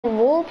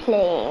role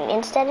playing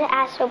instead of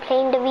actually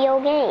playing the real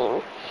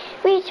game.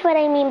 Which what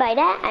I mean by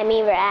that, I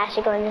mean we're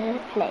actually going to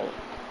play.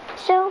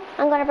 So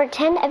I'm gonna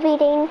pretend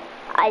everything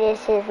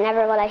this is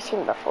never what I've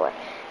seen before.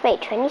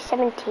 Wait,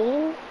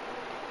 2017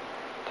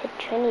 to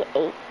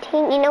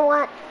 2018. You know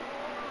what?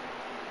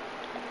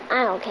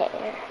 I don't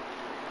care.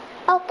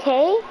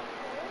 Okay.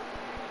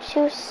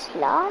 Choose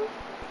slot.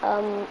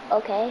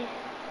 Okay.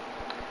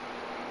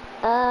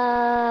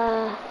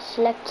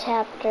 Select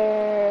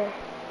chapter.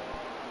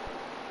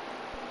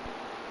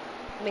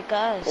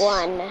 Because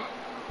 1.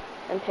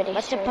 I'm pretty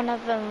what's sure. the point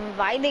of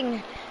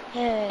inviting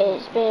him?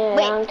 It's been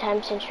a long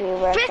time since we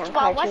worked First on of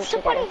all, cartoons what's the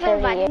point of together.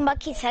 inviting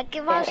Bucky?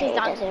 Second of all, she's It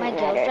not doesn't my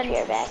matter if girlfriend.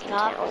 you're back in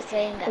Stop town.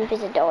 saying Come that.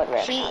 visit Doe at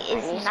work. She I'll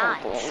is find you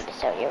not. something.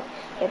 So your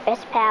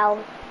best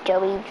pal,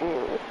 Joey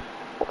Drew.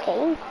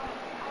 Okay?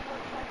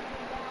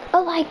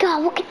 Oh my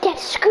god, look at that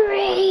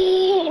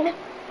screen!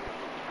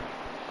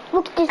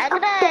 Look at this I'm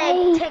update!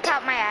 gonna take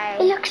out my eye.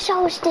 It looks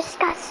so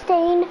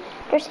disgusting.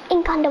 There's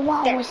ink on the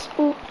walls.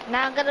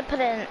 Now I'm gonna put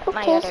in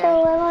my Okay, other so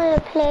I want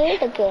to play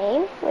the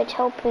game, which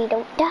hope we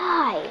don't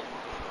die.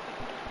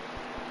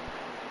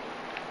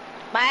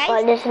 My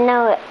Well, there's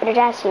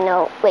actually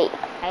no, wait.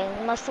 eye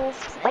muscles.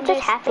 What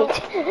just happened?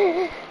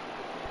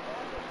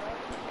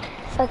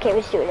 Okay,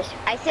 let's do this.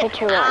 I said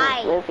Picture 1,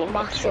 eye moving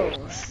muscles.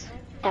 pictures.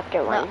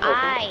 Chapter 1, No, moving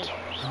eye.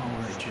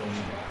 pictures.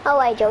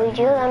 Alright, Joey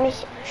Drew, let me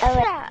see. Shut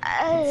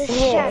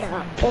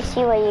up. Let's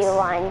see what you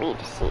want me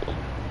to see.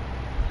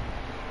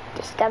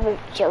 Discover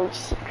Joe's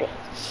secret.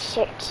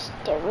 Search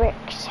the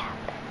workshop.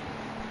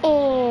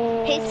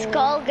 And Hey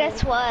Skull,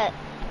 guess what?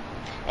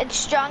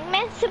 It's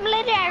Strongman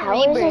Simulator. I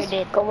how is rebooted.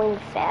 this going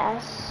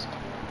fast?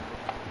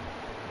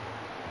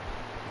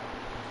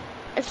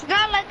 It's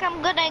not like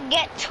I'm gonna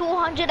get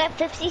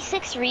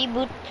 256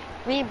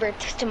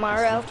 reboots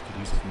tomorrow.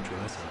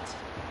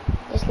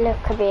 This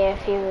look could be a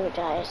few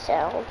dry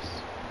cells.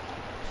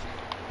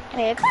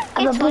 Wait, if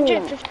I get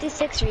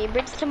 256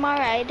 reboots tomorrow,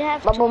 I'd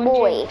have Bubble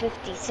boy.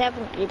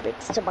 257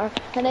 reboots tomorrow,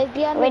 and I'd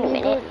be on Wait the a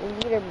minute.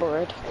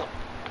 leaderboard.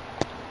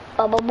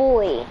 Bubba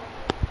Boy.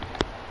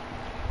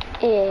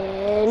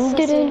 And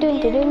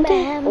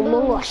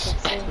Among Us.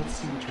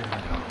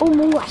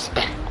 Among Us.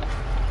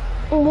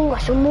 Among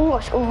Us, Among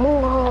Us,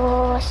 Among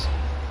Us.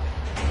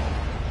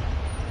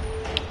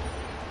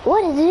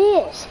 What is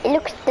this? It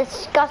looks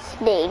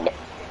disgusting.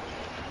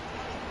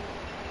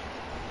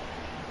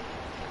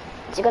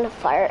 Is it gonna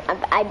fart?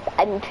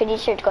 I'm pretty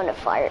sure it's gonna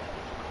fart.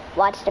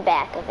 Watch the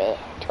back of it.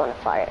 It's gonna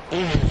fart.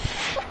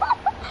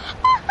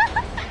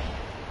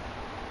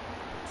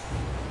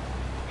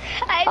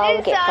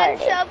 I just saw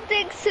farted.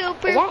 something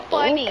super Is that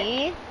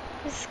funny. ink?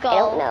 Skull. I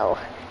don't know.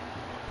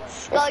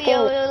 Skull, This you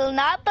thing- will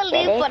not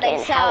believe what I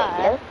and how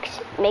saw. it looks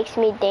makes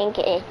me think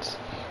this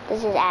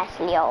is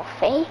actually all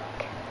fake.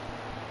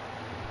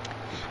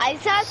 I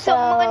saw So,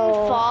 someone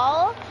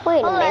fall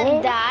wait a and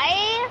minute.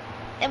 die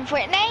in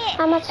Fortnite.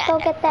 How much go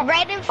get that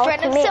right in front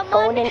of ultimate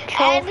someone, golden and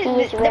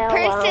trophies the while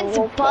person's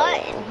role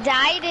butt playing?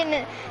 died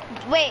in.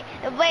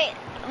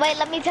 Wait,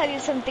 let me tell you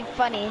something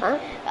funny. Huh?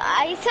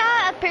 I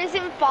saw a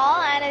person fall,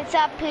 and I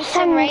saw a person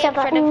Sons right in of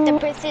a- front of the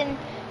person,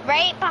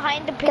 right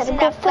behind the person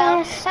go that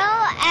fell, fast.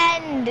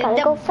 and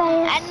Gotta go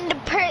fast. and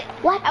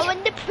What? and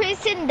when the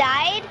person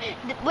died,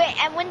 the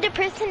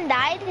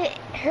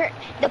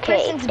Okay,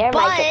 person's their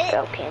mic is butt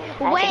broken. I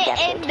can went in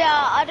definitely the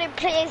tell. other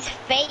player's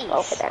face.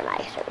 Both of their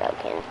mics are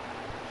broken.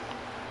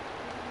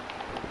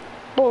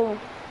 Boom.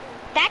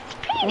 That's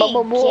pretty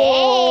Bubba gay,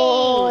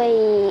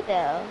 Boy.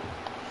 though.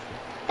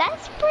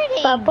 That's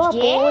pretty Bubba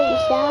gay. Boy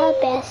is the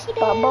best.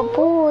 Bubba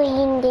Boy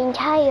in the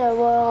entire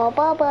world.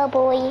 Bubba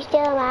Boy is the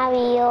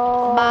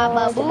Mario.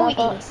 Bubba The Boy.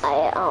 I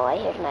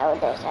here's my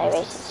oldest. I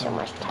wasted so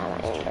much time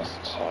in this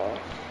chair.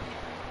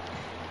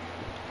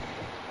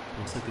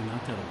 Looks like they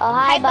knocked out Oh,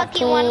 hi,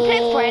 Bucky, wanna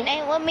play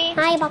Fortnite with me?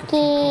 Hi,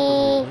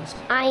 Bucky.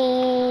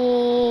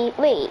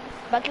 Wait,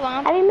 Bucky,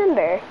 wanna I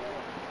remember.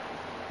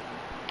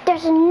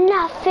 There's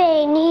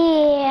nothing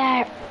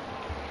here.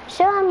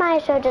 So I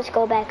might as well just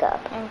go back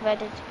up.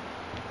 invited?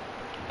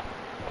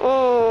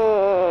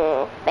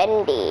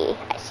 Bendy.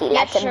 I see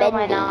lots sure, of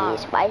why bendies. not?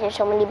 Why is there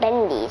so many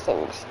bendies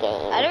in this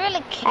game? I don't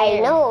really care. I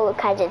know,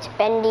 because it's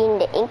bending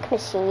the ink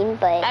machine,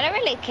 but I don't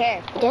really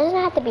care. it doesn't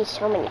have to be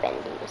so many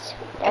bendies.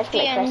 That's If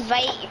you my question.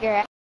 invite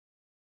your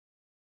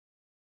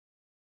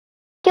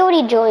You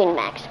already joined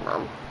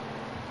Maximum.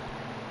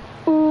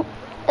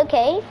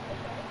 Okay.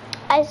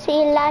 I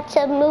see lots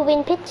of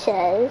moving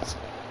pictures.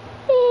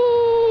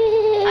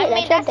 I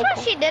mean, that's what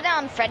why she didn't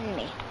unfriend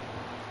me.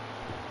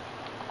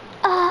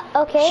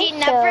 Okay. She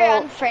never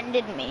so,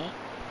 unfriended me.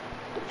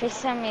 For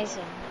some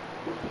reason.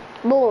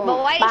 boom.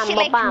 But why bam, does she bam,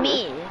 like bam.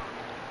 me?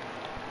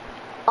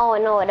 Oh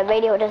no, the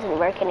radio doesn't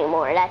work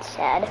anymore. That's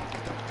sad.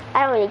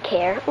 I don't really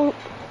care. Do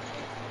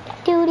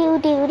do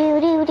do do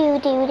do do do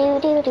do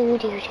do do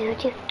do do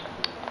do.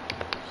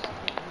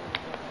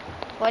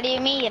 What do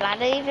you mean? I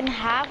don't even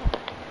have.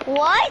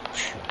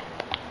 What?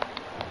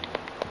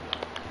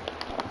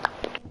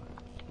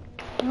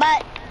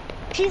 But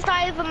she's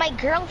not even my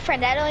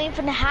girlfriend. I don't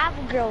even have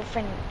a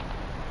girlfriend.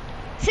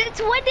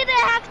 Since when did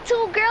I have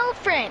 2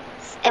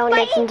 girlfriends? Don't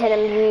listen to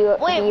them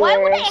Wait, why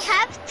would I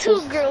have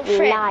 2 girlfriends?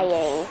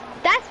 Lying.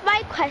 That's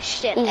my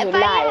question. He's if I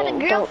had a lying.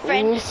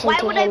 girlfriend, why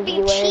would I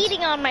be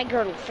cheating on my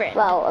girlfriend?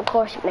 Well, of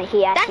course,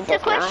 he actually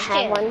does not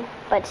have one,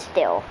 but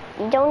still.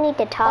 You don't need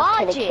to talk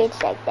to the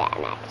kids like that,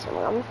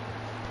 Maximum.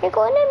 You're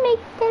going to make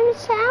them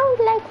sound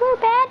like we're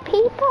bad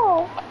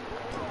people.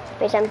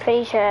 Because I'm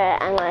pretty sure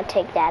I'm going to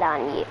take that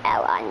out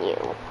on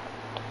you.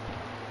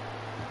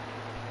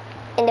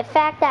 And the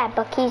fact that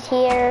Bucky's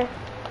here,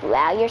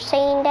 while you're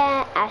saying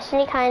that,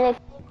 actually kind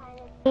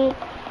of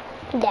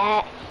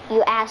that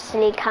you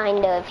actually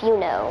kind of, you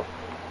know,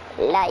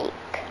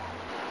 like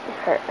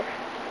her.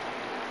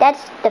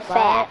 That's the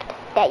fact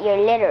that you're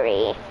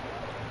literally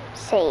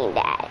saying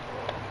that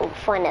in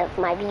front of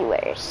my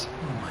viewers.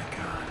 Oh my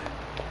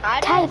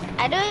god.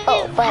 I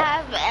don't even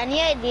have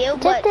any idea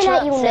what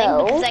Chilot's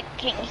saying because I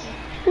can't.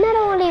 Not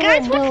only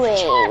Guys,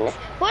 we're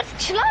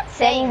what's Chilot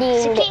saying?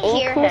 sending I can't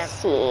hear the him.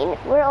 scene,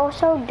 we're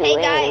also doing.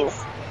 Hey guys,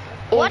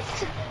 if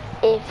what's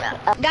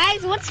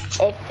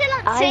if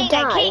Chilot I saying? I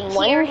die can't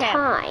hear one him.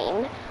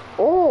 time,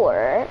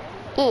 or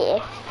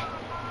if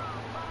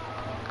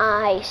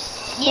I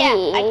see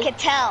Yeah, I could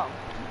tell.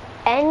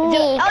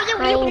 any kind of,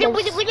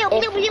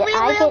 if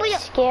I get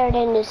scared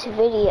in this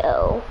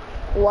video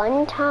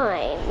one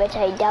time, which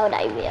I doubt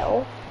I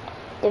will,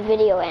 the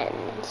video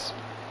ends.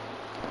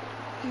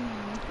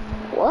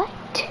 What?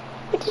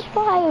 Which is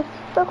why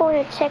we're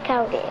going to check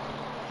out it.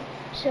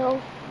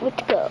 So,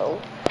 let's go.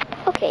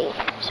 Okay,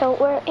 so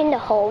we're in the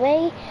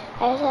hallway.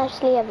 I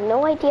actually have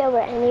no idea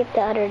where any of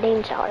the other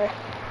names are.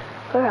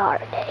 Where are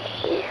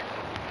they?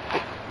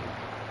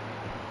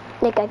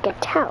 Like I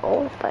could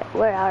tell, but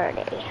where are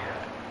they?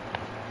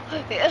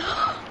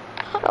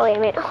 Oh wait a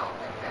minute.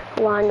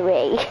 One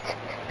way.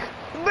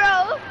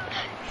 Bro,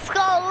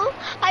 Skull,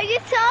 I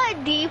just saw a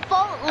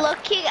default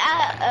looking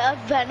at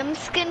a Venom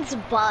skin's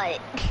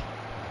butt.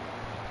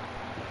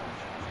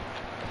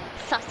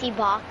 Sussy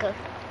baka.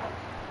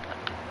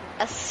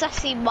 A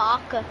sussy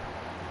baka.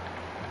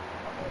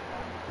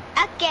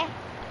 Okay.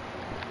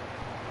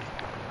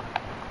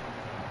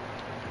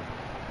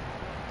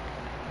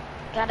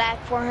 Gotta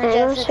have And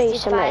I'll show you 465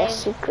 some of the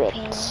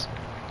secrets.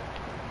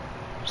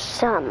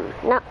 Some,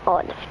 not all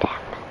of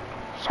them.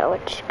 So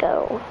let's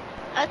go.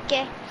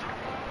 Okay.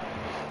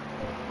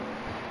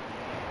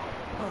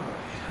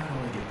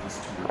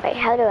 Alright,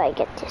 how do I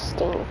get this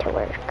to work? Wait, how do I get this thing to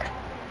work?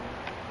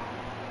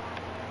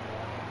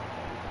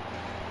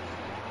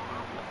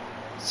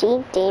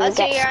 See, didn't even So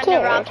get you're on the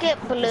scared. rocket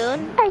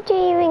balloon? I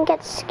didn't even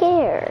get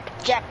scared.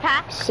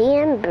 Jetpack? See,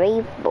 I'm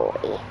brave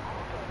boy.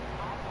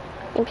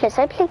 And plus,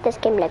 I played this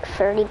game like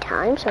 30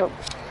 times, so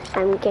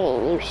I'm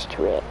getting used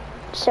to it.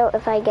 So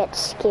if I get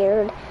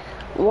scared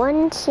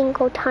one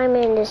single time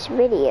in this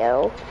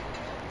video,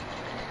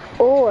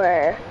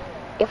 or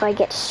if I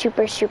get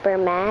super, super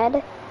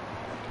mad,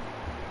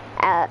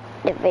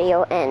 the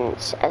video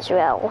ends as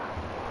well.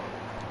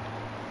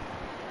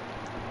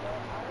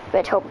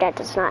 But hope that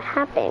does not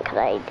happen, because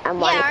I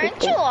want to keep aren't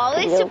the you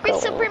always video super,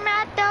 going. super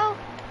mad though?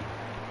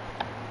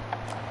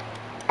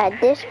 At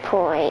this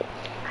point,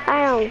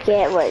 I don't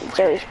get what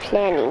Joey's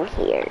planning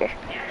here.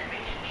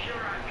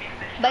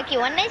 Bucky,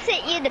 when I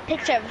sent you the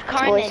picture of Voice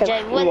Carnage,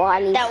 of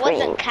Wally that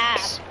wasn't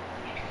Franks.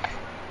 Cap.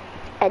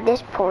 At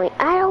this point,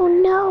 I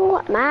don't know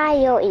what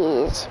Mario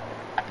is.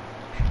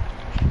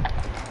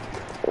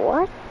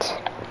 What?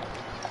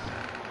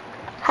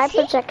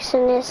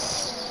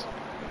 Hyperjectionist.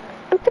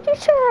 I'm pretty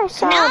sure I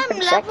saw Now I'm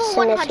level Hyperjectionist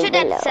Willow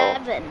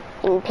 107.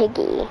 in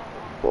Piggy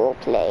will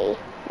play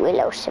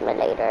Willow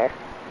Simulator.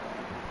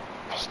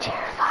 It's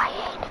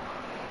terrifying.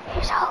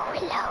 Here's all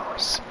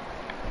Willows.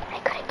 I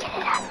couldn't get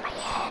it out of my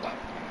head.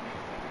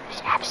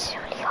 There's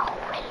absolutely all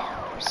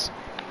Willows.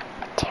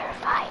 It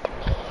terrified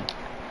me.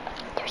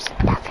 There's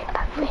nothing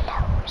but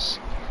Willows.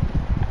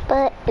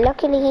 But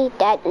luckily,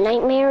 that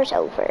nightmare is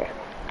over.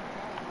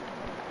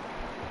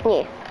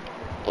 Yeah.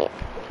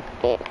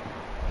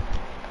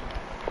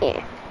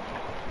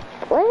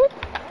 What?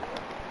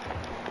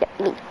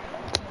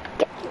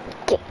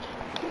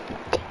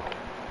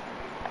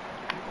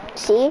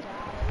 See?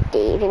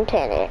 Dave and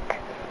Panic.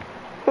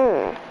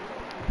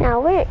 Now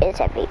where is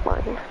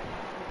everyone?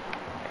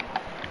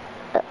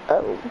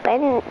 Uh-oh,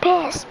 Ben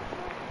Pest.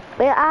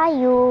 Where are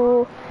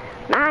you?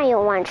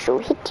 Mario wants to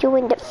hit you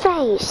in the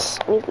face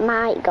with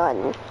my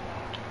gun.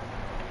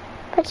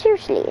 But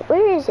seriously,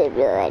 where is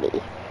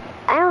everybody?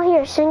 I don't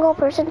hear a single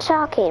person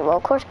talking. Well,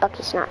 of course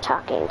Bucky's not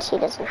talking, because he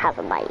doesn't have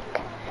a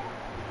mic.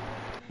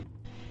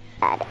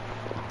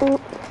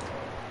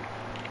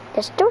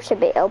 This door should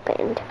be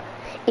opened.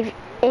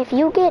 If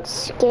you get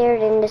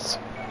scared in this...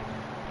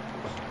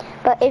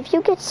 But if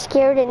you get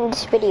scared in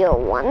this video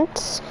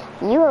once,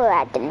 you will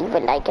have to leave a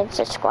like and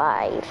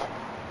subscribe.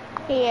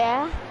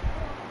 Yeah.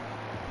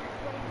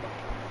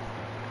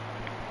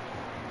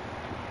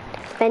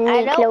 When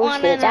he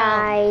closed his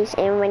eyes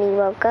and when he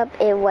woke up,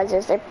 it was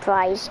a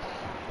surprise.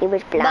 He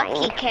was blind.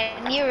 Bucky,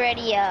 can you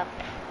ready up?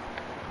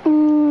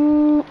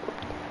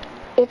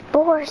 It's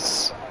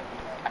Boris.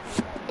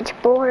 It's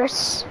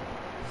Boris.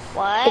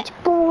 What? It's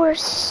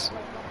Boris.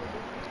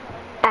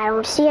 I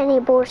don't see any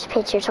Boris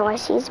pictures. All I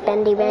see is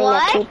Bendy wearing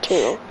What? a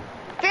tutu.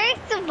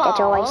 First of all, That's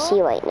all I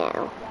see right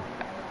now.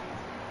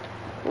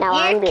 Now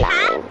I'm you're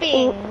blind.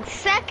 capping.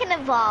 Second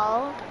of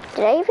all,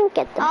 Did I even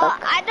get the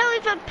book? I don't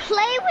even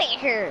play with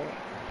her.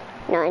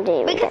 No, I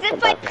didn't even Because get the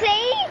if I book.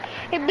 play,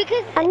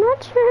 because I'm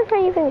not sure if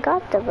I even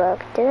got the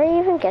book. Did I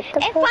even get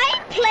the if book?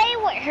 I play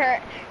with her,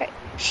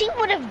 she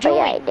would have Oh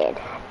yeah, I joined. did.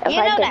 If You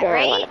I know did, that, then I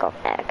right? want to go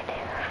back there.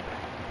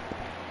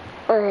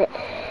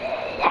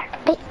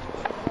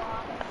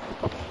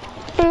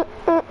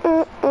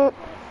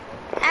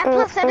 And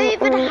plus, I don't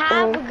even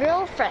have a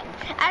girlfriend.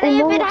 I don't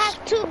even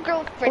have 2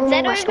 girlfriends.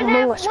 I don't even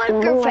have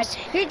 1 girlfriend.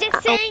 You're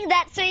just saying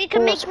that so you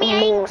can make me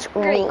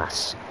angry.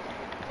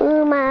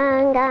 Oh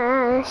my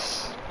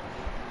gosh.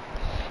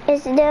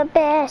 It's the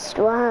best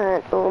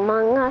one.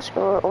 Among Us,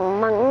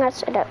 Among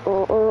Us,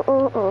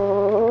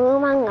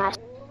 Among Us.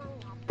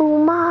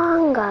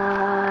 Among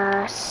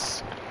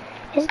Us.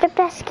 It's the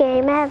best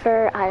game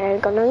ever. I'm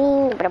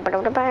gonna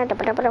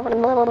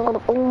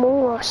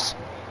Among Us.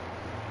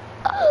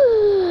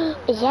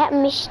 Is that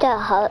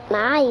Mr.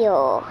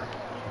 Mario?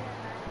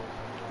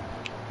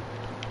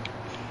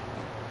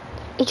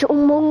 It's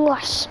Among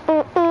Us.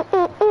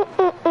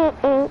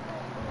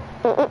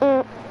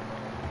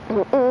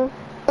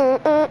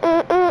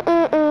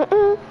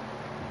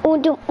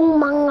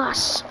 Among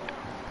Us.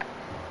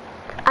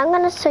 I'm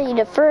gonna show you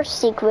the first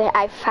secret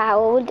I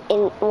found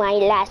in my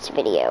last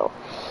video.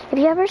 Have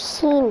you ever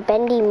seen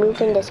Bendy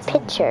move in this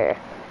picture?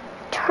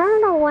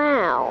 Turn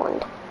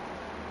around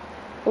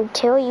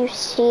until you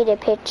see the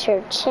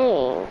picture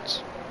change.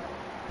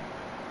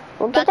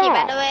 Look at Bucky, by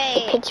that. the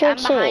way, The picture I'm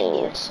behind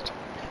you. changed.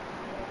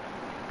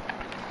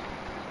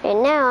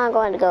 And now I'm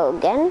going to go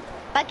again.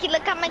 Bucky,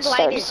 look at my Still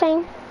glider. the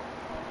same.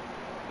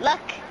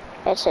 Look.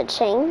 It's a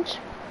change.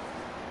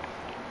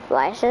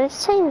 Why is it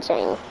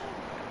changing?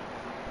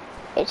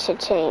 It's a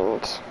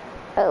change.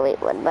 Oh wait,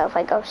 what about if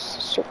I go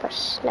super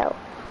slow?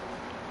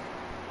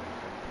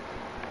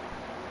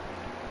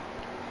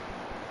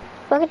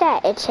 Look at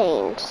that, it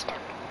changed.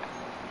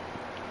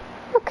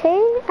 Okay,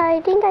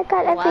 I think I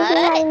got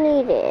everything What? I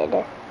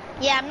needed.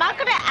 Yeah, I'm not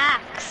gonna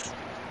axe.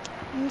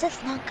 I'm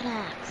just not gonna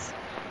axe.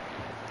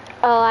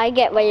 Oh, I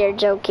get what your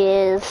joke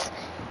is.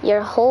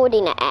 You're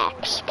holding an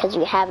axe because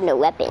you have no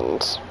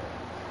weapons.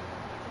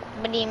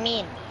 What do you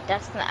mean?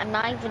 I'm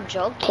not even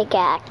joking.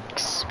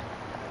 Pickaxe.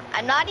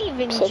 I'm not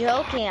even Pick.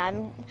 joking.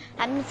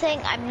 I'm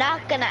saying I'm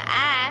not gonna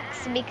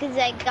axe because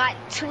I got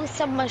 2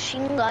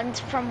 submachine guns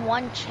from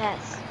 1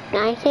 chest.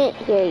 I can't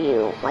hear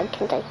you. Why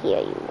can't I hear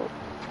you?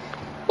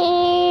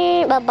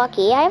 But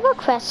Bucky, I have a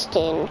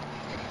question.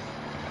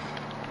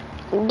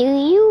 Do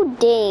you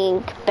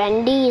think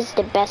Bendy is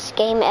the best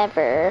game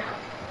ever?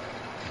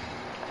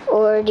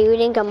 Or do you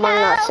think Among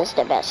Us is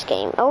the best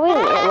game? Oh wait a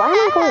minute, why am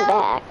I going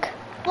back?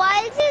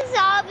 Why is the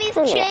zombies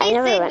Wait a minute, I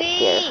never chasing went me?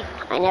 here.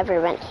 I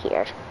never went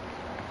here.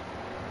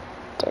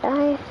 Did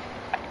I?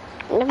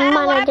 Never Why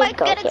mind, I am I did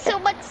go getting here. so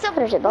much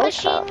There's a boat.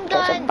 machine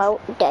There's a guns?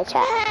 boat. There's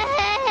a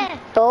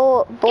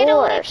Get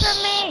away from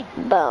me.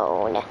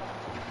 bone.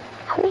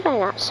 How did I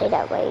not say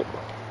that right?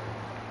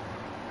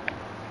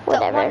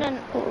 Whatever.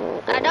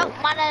 I don't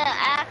wanna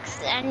axe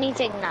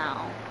anything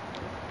now.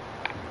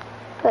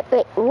 But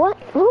wait, what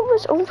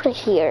was over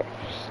here?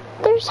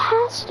 There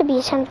has to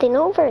be something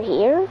over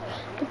here.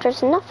 If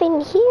there's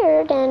nothing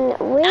here, then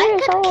where I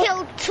is could all...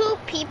 kill 2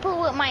 people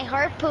with my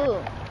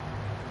harpoon.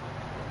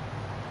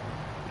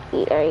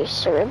 Are you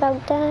sure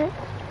about that?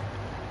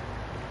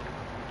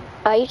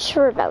 Are you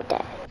sure about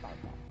that?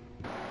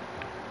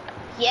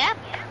 Yep.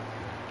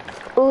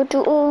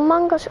 Udu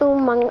Among Us,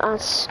 Among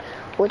Us.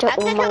 Udu I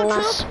could Among kill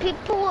Us. 2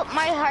 people with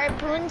my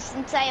harpoon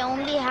since I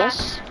only have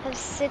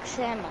 6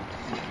 ammo.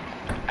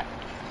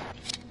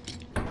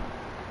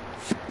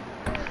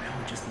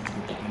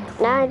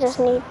 Now I just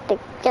need to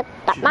get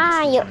the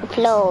Mario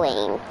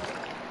flowing.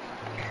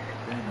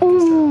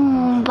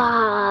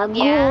 Oomba,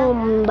 Yeah.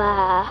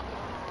 Goomba.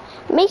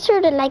 Make sure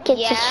to like and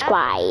Yeah.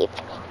 subscribe.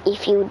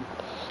 If you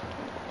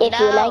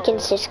like and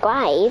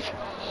subscribe,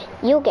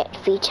 you'll get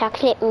free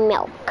chocolate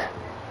milk.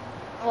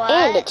 What?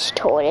 And it's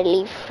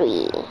totally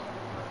free.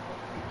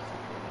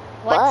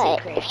 What But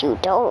secret? if you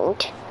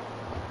don't,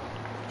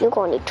 you're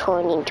going to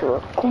turn into a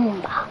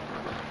Goomba.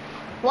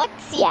 What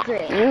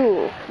secret?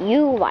 Yeah,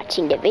 you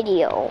watching the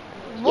video.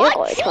 You're What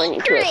going to turn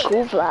into a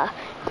secret?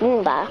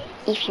 Goomba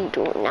if you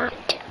do not.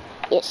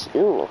 Yes,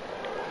 you.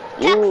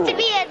 Text to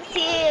me and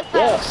see if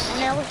Yes.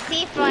 and I'll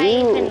see if I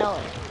You. even know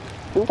it.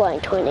 You're going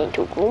to turn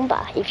into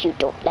Goomba if you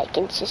don't like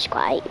and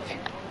subscribe.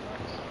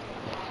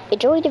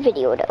 Enjoy the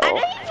video though. I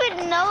don't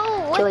even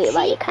know what Joey,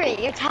 why you secret can't?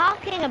 you're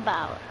talking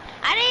about.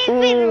 I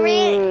didn't even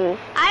read.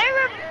 I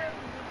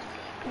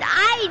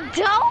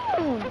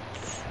don't.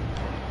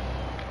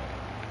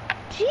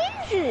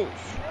 Jesus.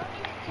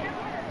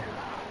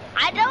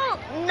 I don't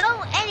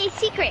know any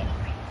secret.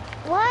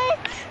 What?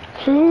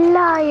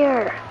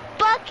 Liar.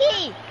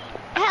 Bucky,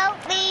 help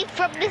me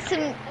from this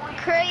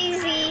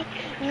crazy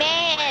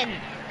man.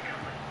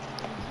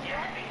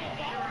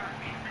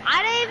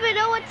 I don't even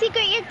know what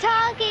secret you're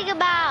talking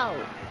about.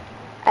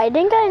 I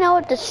think I know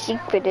what the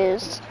secret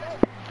is.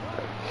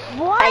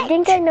 What? I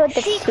think I know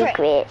the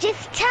secret.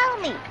 Just tell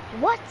me.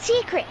 What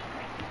secret?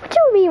 What do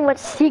you mean, what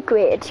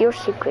secret? It's your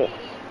secret.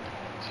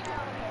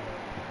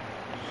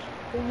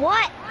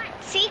 What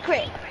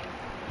secret?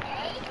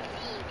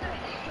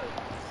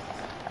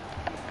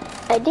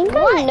 I think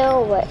I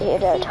know what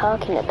you're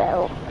talking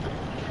about.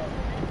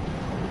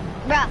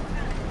 Bruh.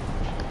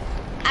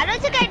 I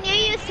don't think I knew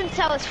you since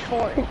I was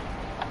 4.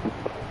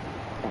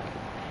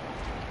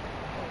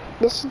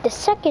 This is the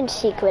second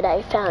secret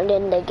I found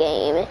in the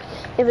game.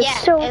 It was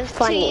it was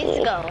funny. 2 years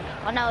ago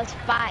when I was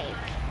 5.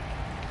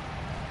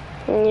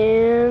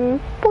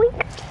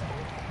 Boink.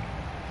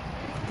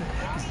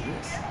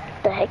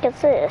 The heck is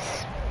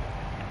this?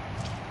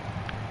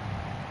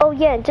 Oh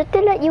yeah, just to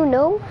let you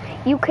know,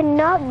 you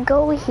cannot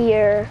go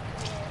here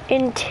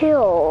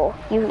until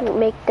you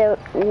make the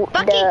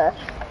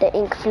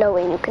ink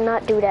flowing. You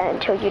cannot do that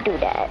until you do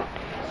that.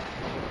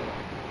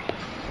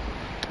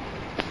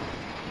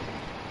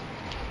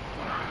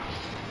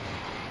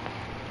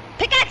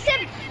 Pickaxe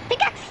him!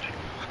 Pickaxe!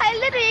 I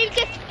literally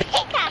just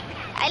pickaxe!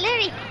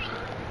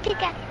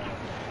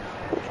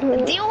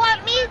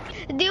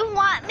 Do you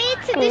want me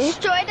to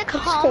destroy the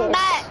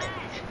combat?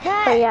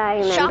 Oh yeah, I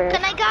remember.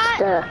 Shotgun I got?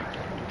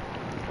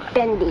 The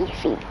bendy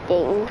feet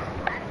thing.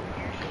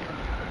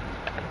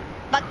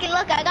 Bucky,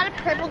 look, I got a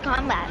purple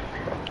combat.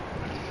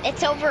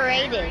 It's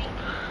overrated.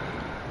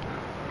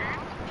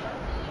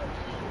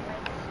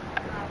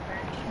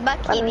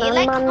 Bucky, do you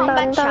like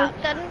combat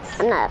shotguns?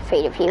 I'm not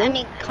afraid of you. I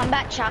mean,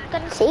 combat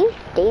shotguns? See?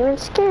 They even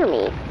scare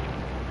me.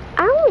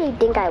 I don't really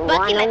think I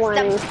want one,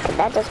 let's but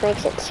that just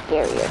makes it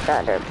scarier for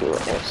other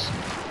viewers.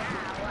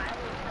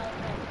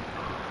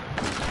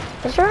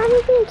 Is there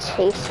anything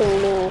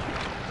chasing me?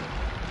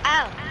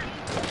 Ow.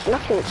 There's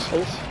nothing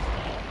chasing.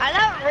 I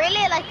don't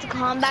really like the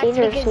combat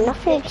There's because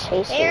nothing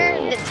chasing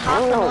they're me. the top I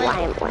don't know why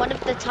annoying, I'm one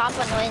of the top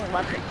annoying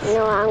weapons.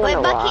 No, I'm Wait,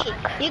 gonna Bucky,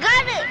 walk.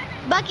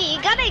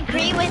 you gotta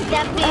agree with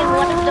them being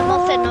one of the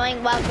most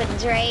annoying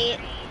weapons, right?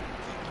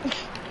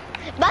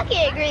 Bucky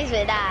agrees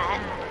with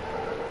that.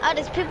 Oh,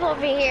 there's people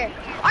over here.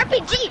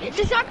 RPG!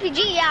 This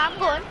RPG, yeah, I'm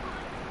going.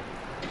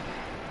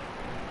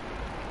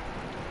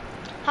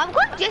 I'm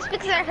going just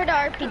because I heard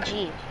an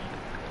RPG.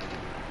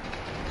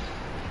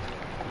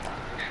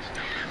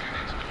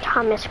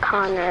 Thomas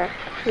Connor,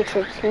 which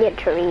is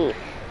literally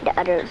the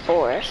other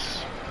Boris.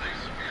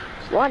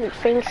 One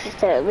thinks is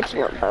the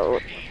original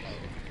boat.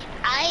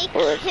 I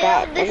Or is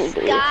that killed this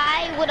Indy?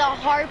 guy with a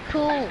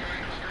harpoon.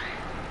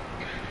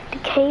 The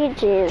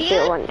cages,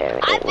 you're wondering.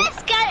 I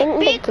just got a In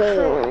the big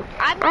game.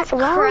 I'm just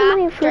While I'm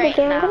running cracked through the right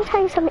game, I'm now. gonna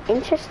tell you some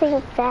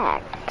interesting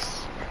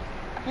facts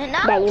And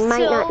that I'm you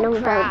might so not know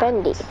about cracked.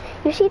 Bendy.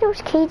 You see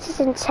those cages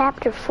in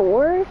chapter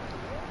 4?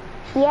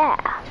 Yeah.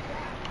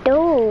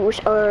 Those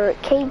are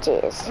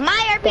cages.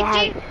 My They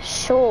RPG. have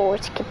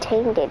souls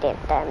contained in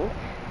them.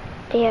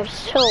 They have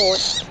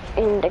souls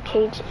in the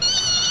cages.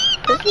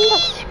 Isn't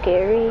that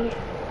scary?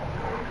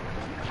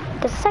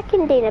 The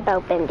second thing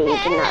about Bendy you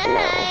did not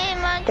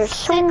know. There's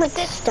so much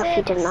stuff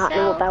you did not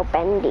know about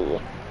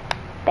Bendy.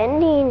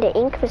 Bendy in the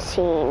ink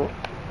machine,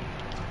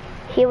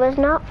 he was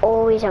not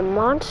always a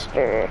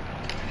monster,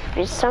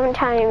 but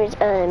sometimes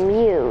a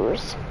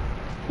muse.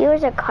 He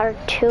was a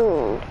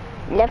cartoon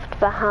left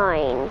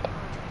behind.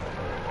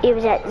 It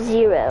was at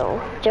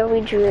 0. Joey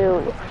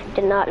Drew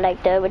did not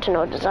like the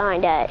original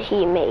design that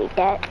he made,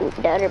 that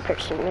the other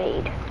person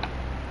made.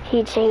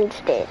 He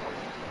changed it.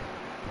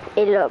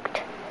 It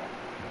looked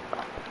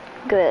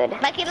good.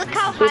 Lucky, look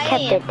how He high I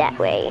kept am. it that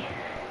way.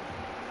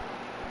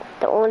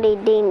 The only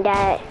thing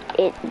that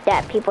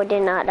people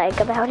did not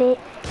like about it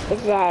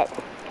is that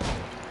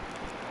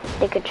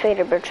the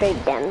creator betrayed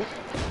them.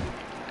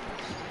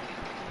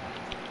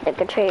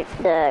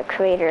 The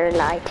creator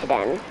lied to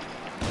them.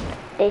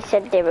 They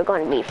said they were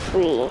going to be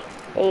free.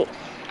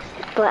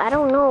 But I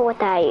don't know what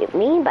I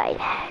mean by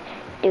that.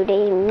 Do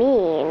they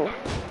mean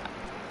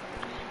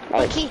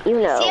like Okay, you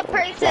know, see a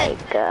person.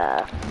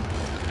 like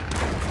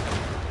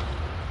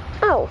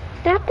oh,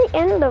 at the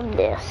end of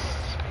this,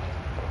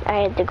 I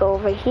had to go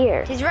over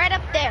here. He's right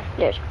up there.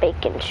 There's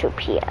bacon soup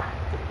here.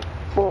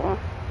 Boom.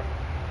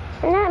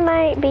 And that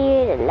might be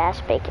the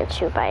last bacon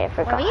soup I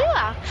ever got. Are you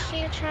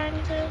actually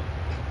trying to?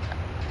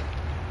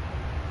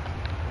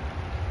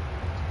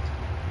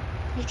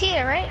 You see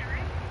it, right?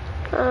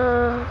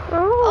 I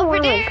don't Over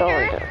want to there. go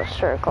into the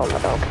circle,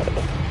 but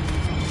okay.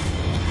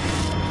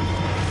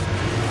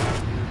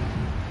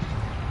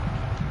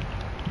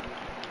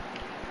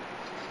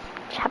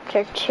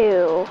 Chapter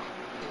 2.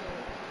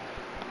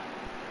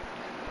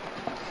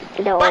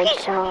 The old Bucket.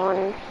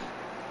 zone.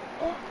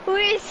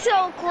 We're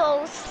so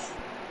close.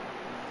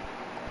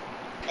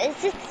 Is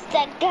this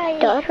that guy?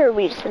 The other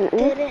reason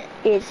Didn't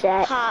is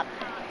that pop.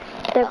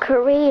 the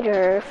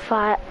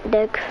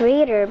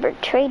creator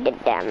betrayed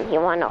them. You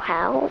wanna know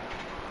how?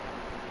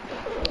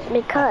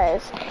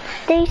 Because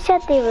he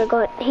said that they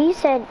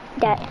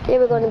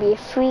were going to be a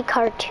free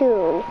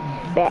cartoon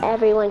that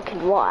everyone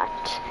could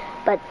watch,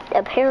 but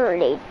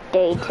apparently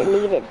they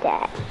deleted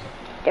that.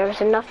 There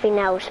was nothing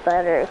else but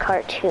other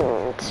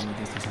cartoons.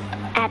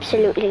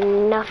 Absolutely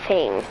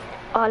nothing.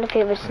 All of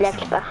it was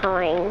left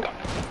behind.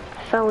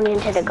 Thrown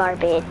into the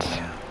garbage.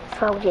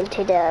 Thrown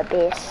into the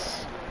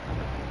abyss.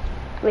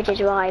 Which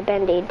is why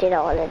Bendy did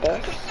all of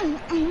this.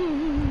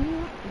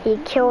 He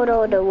killed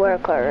all the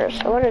workers.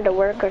 One of the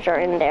workers are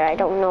in there. I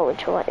don't know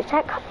which one. Is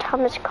that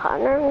Thomas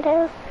Connor in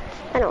there?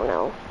 I don't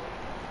know.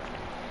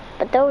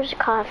 But those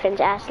coffins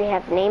actually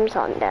have names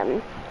on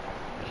them.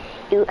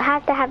 You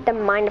have to have the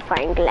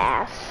magnifying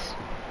glass,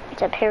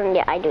 which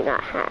apparently I do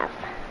not have.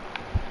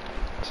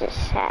 Which is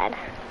sad.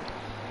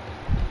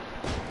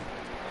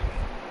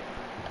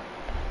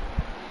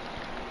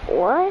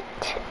 What?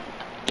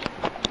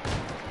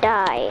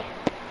 Die.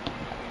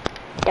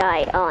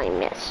 Die. Oh, I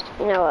missed.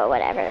 You know what?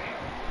 Whatever.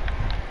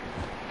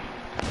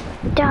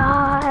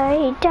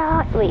 Die.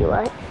 Die. Wait,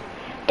 what?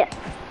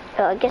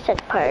 Oh, I guess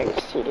that's part of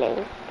the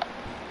ceiling.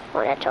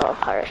 Oh, that's all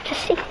part of the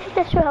ceiling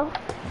as well.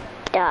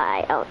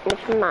 Die. Oh,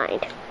 never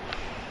mind.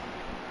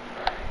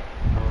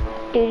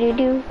 Do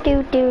do do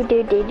do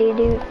do do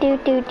do do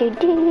do do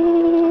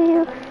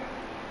do.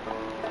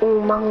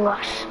 Among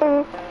Us.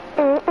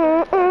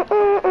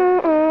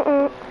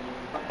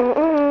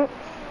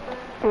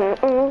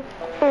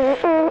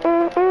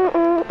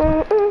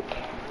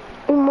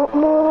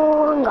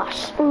 Among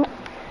Us.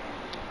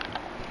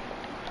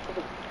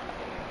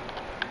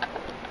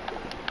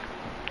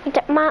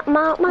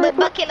 But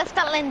Bucky, let's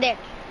not land there.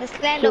 Let's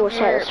land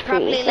over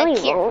probably like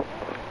here.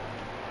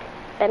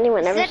 Bendy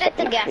will never set at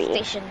the gas free.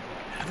 Station.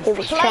 He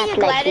was Fly trapped your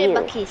like glider, you.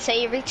 Bucky, so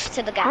you reach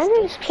to the gas How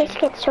did this station.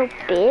 place get so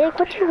big?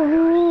 What do you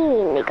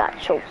mean it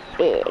got so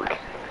big?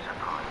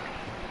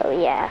 Oh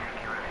yeah.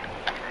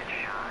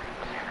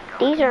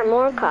 These are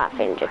more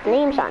coffins with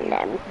names on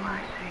them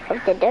of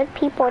the dead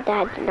people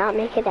that did not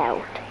make it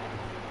out.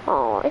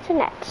 Oh, isn't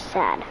that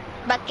sad?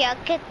 Bucky,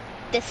 I'll get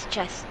this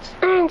chest.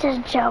 I'm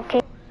just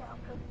joking.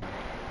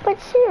 But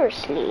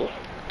seriously,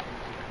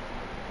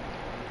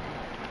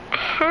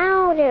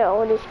 how did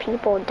all these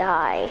people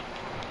die?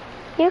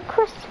 You're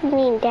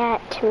questioning that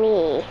to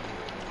me.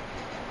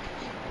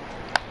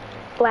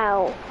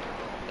 Well,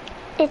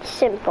 it's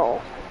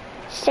simple.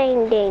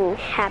 Same thing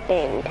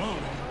happened.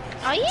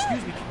 Are you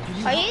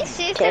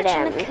serious? They're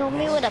trying to kill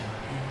me with a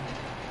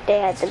They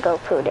had to go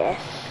through this.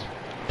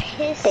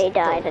 pistol? They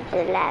died at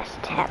the last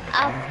step.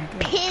 A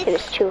pistol. It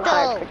was too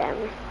hard for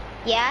them.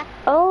 Yeah?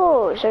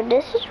 Oh, so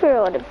this is where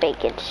all the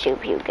bacon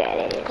soup you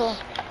get is. Cool.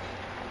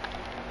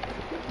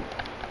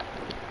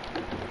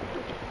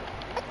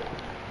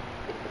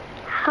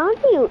 How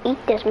do you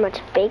eat this much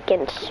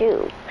bacon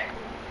soup?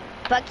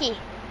 Bucky,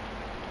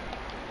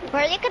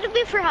 where are you gonna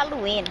be for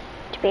Halloween?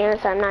 To be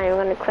honest, I'm not even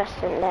going to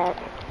question that.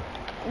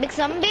 Because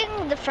I'm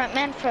being the front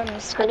man from So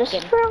Squid this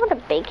Game. is where all the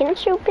bacon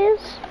soup is?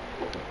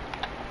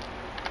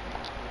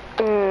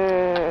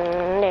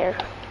 There.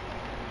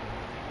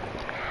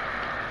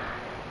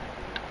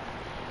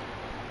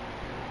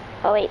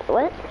 Oh wait,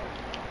 what?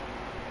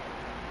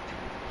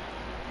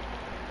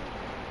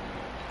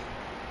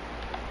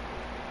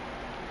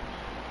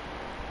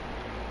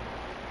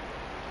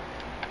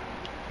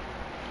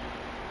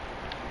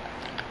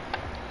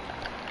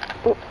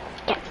 Ooh,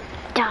 yeah,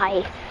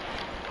 die.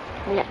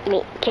 Let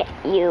me get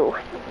you.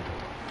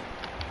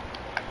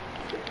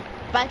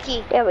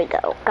 Bucky, There we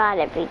go. Got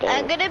everything.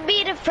 I'm gonna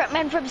be the front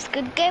man from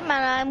Squid Game, and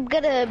I'm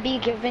gonna be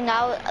giving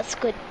out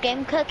Squid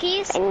Game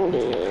cookies.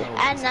 Bendy.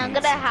 And I'm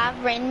gonna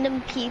have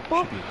random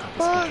people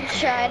who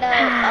try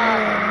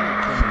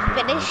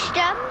to finish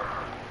them.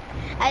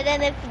 And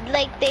then if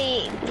like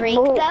they break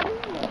Whoa. them,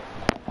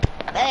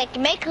 like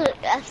make a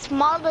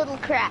small little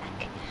crack,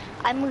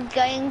 I'm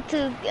going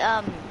to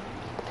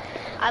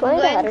One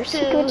of the other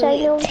secrets I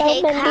know about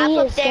take half Bendy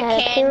of is their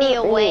that candy apparently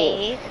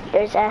away.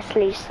 there's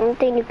actually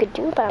something you could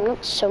do, but I'm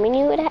not showing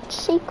you that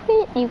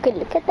secret. You could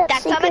look at that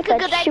That sounds secret,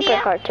 like a that's good super idea.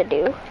 hard to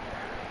do.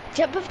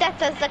 Jump if that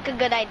sounds like a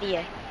good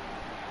idea.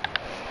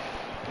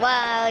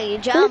 Well, you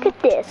Look jump. at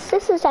this.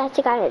 This is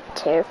actually kind of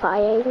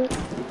terrifying.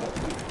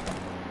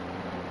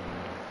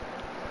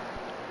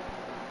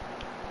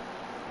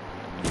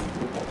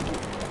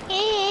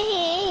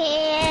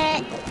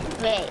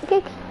 Wait. I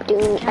could keep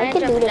doing. Can I I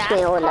could jump do this that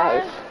my whole far?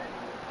 life.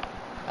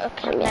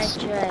 Okay, I let's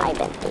missed. try Die,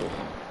 Bendy.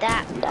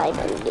 that. Die,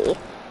 Bendy.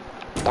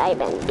 Die,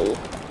 Bendy.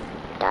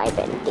 Die,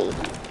 Bendy. I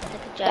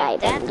could Die,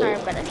 drive that Bendy. car,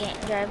 but I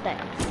can't drive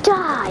that.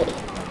 Die!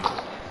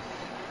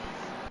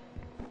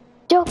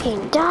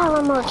 Joking, die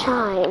one more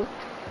time.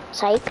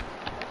 Psych.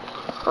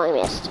 Oh, I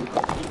missed.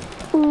 Die.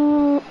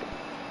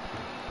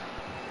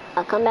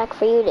 I'll come back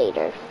for you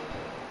later.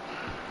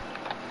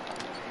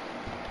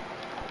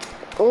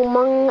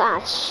 Among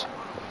Us.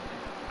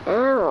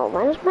 Ow,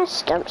 why does my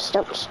stomach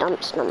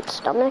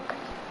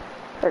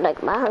or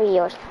like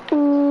Mario's?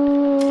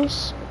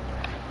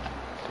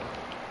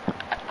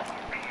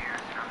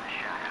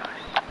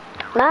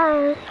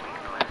 Bye.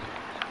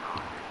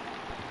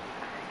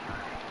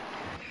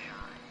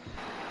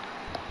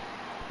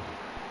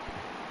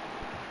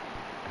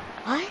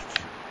 What?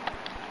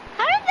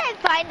 How did I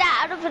find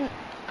that out of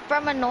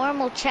from a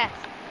normal chest?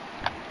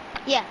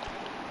 Yeah.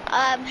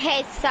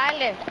 Hey,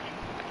 Siler.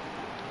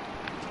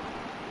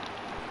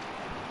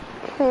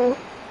 Among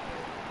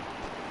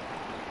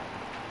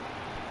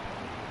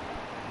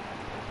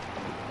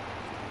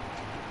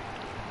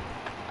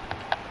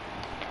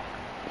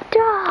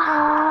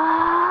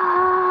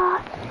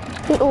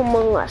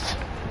Us.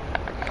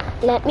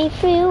 Let me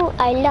through,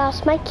 I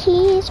lost my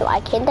keys. Why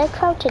can't I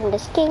crouch in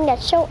this thing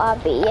that's so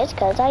obvious?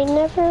 Cause I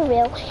never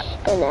will,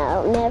 and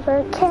I'll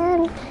never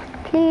can.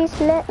 Please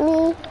let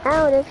me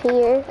out of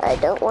here. I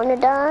don't wanna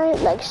die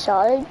like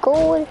solid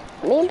gold.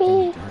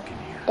 Maybe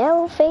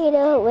they'll fade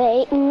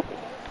away.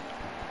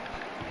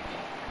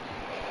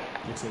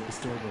 Looks like the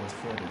store door is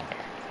flooded.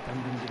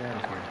 I'm gonna get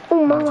out of here.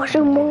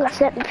 Among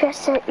Us, let me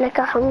press it like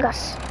a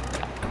hungus.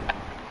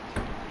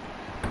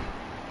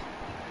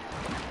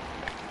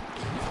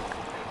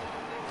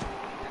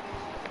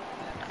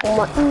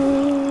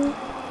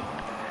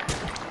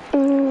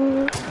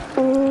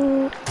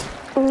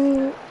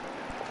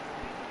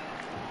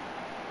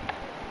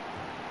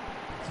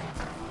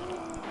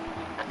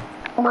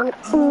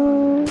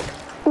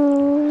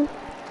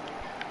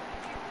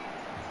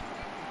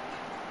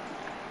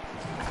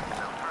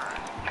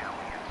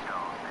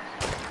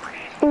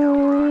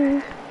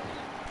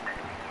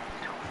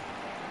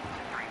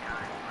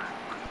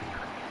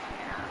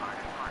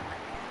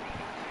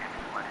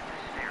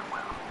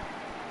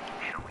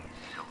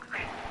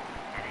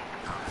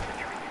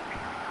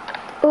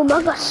 Oh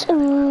my gosh.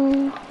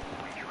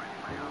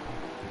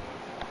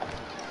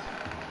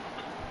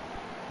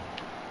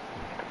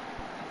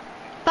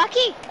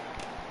 Bucky!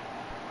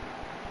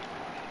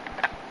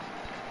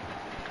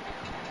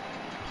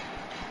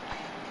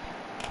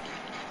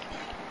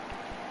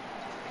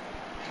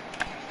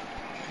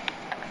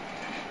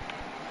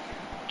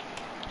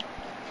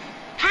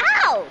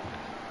 How?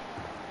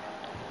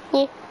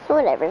 Yeah,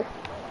 whatever.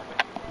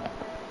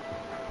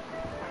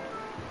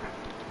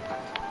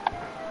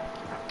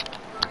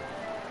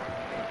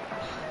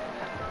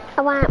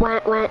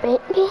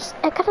 Yes,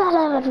 I got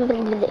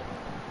a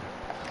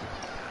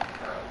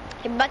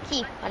Hey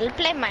Bucky, I'll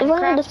play Minecraft.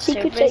 one of the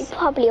secrets I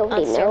probably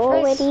already know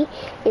already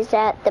is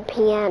that the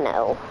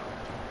piano.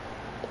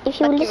 If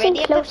you Bucky, listen ready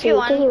up if closely, you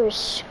you can want. hear a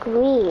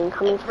scream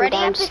coming from Ready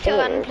up if you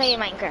want to downstairs. play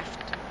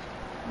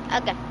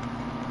Minecraft. Okay,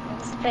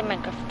 let's play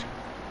Minecraft.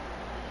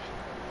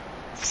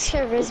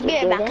 Servers, Did be you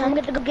right do back. that? I'm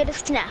gonna go get a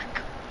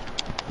snack.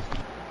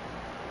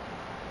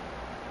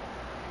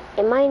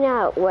 It might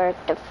not work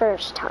the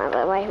first time,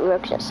 but it might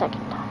work the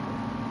second time.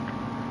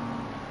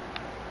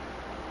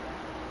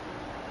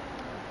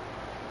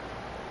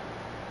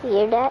 You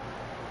hear that?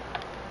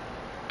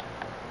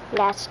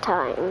 Last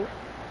time.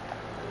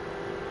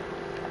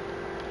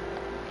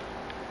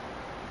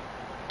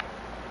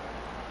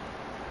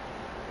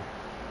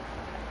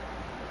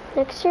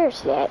 Like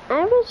seriously,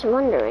 I was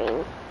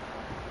wondering,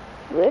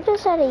 where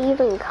does that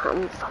even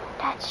come from,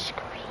 that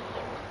scream?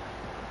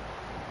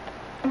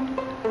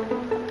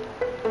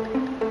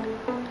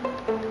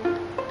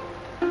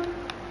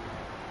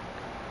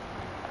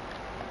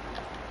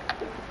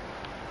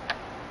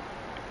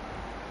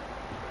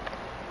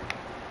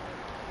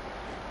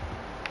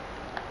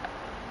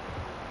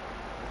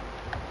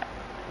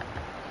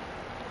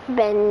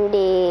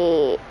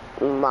 Bendy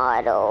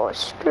model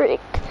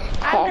strict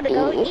I'm gonna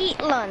go happy eat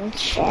lunch.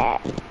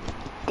 chat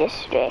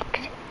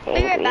district Be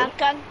right angry.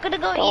 back. I'm gonna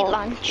go eat Don't-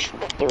 lunch.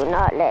 Do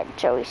not let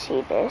Joey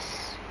see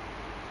this.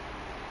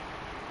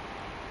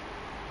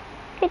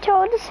 It's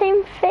all the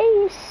same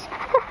face.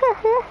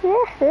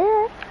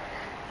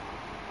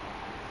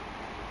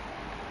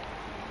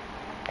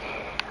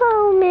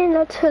 Oh man,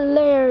 that's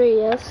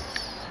hilarious.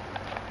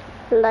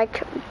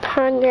 Like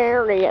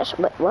hilarious,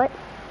 but what?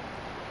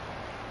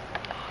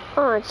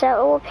 Oh, it's that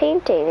old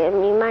painting. It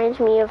reminds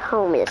me of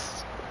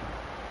Homus.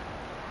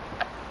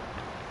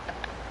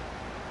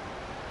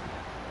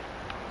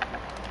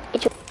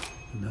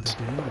 Another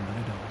day,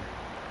 another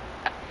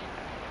dollar.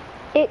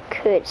 It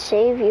could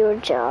save your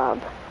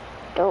job.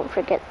 Don't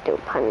forget to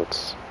punch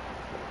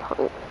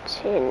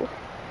in.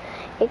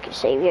 It could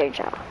save your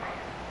job.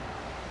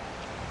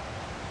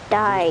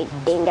 Die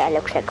thing that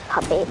looks like a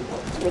puppet,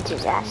 which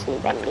is Ashley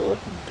Bendy.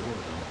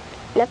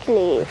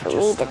 Luckily for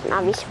me, it does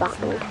not respond.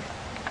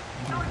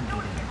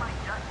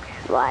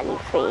 One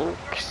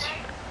thinks.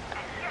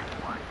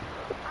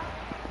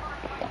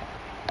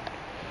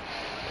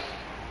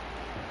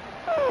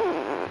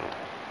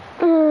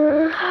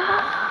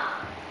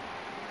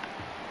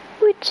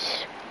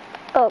 Which?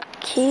 Oh,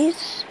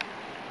 jeez.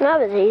 That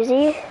was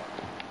easy.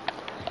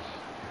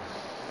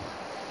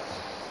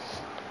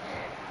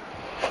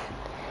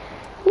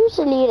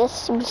 Usually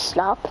this would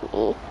stop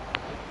me.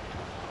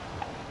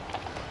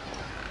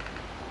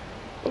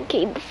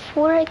 Okay,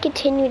 before I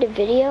continue the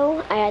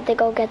video, I had to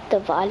go get the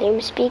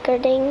volume speaker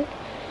thing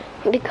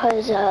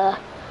because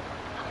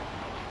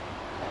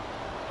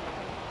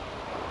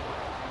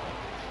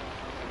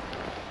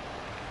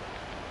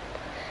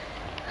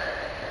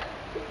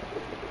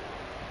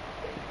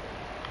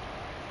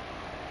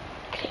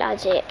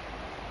closet.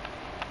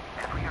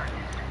 Every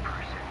artistic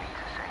person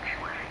needs a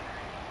sanctuary.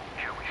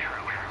 Shall we show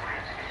where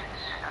it is?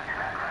 Not your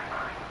background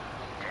line.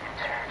 Dead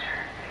intention.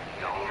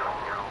 You all know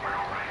where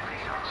all my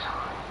face on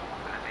song.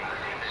 With a big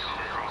face.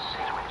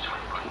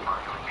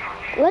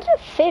 What's a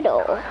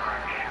fiddle?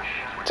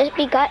 Just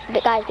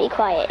guys, be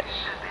quiet.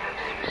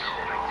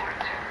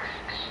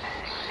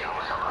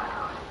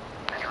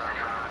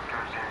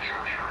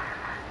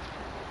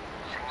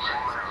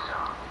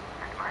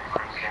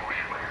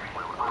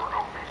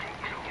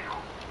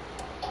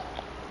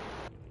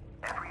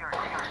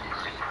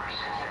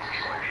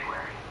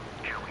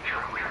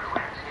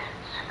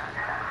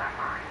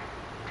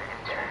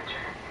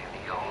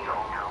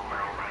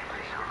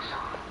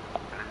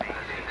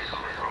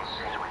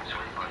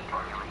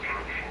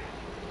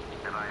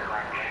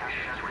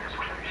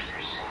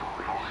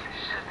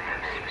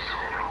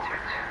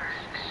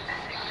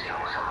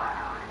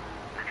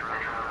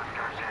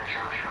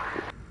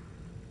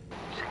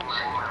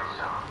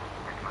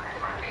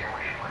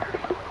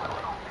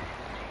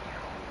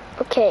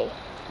 Okay.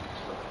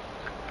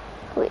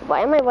 Wait,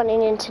 why am I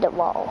running into the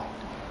wall?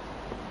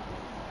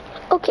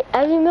 Okay,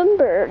 I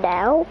remember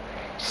now.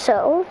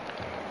 So,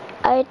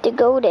 I had to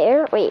go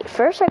there. Wait,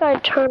 first I gotta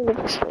turn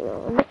this thing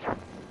on.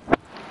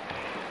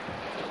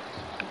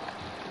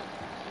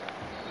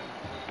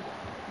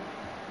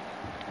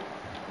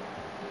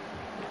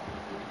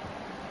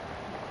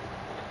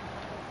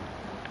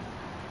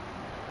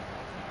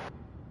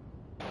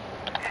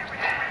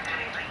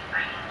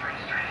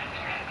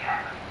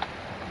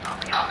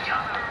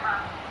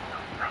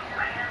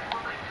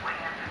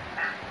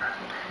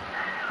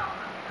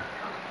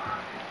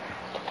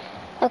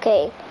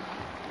 Okay,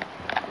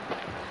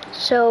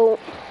 so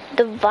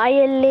the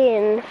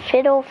violin,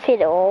 fiddle,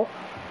 fiddle,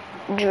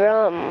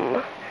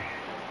 drum.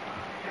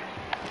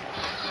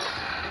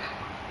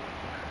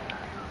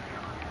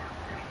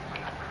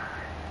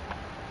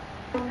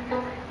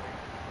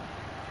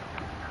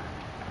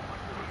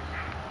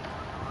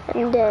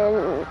 And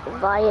then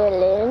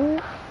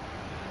violin.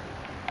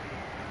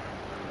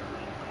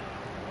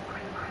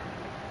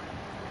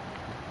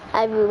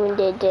 I ruined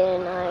it,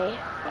 didn't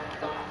I?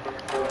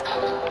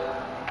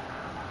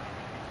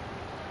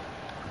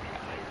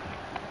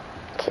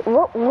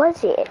 What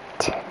was it?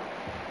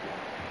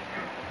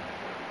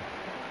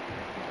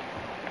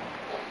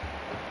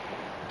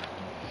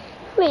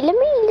 Wait, let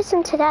me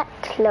listen to that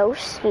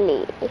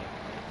closely.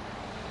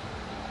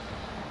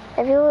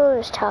 Everyone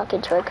was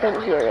talking, so I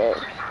couldn't hear it.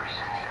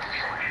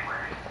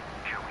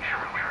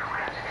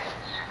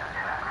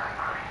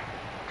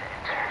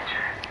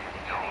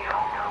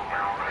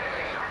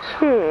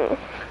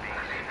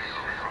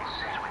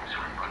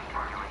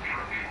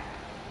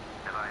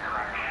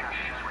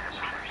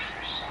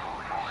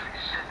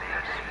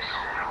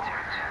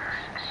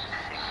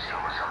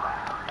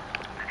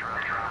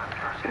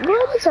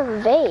 What is a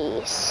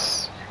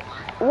vase?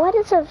 What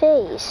is a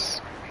vase?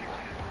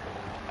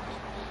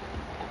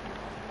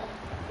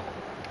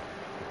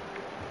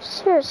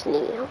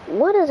 Seriously,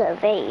 what is a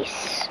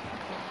vase?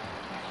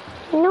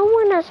 No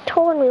one has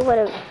told me what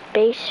a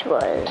vase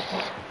was.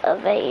 A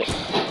vase.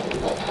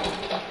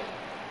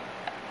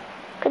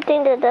 Good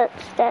thing that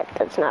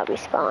does not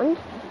respond.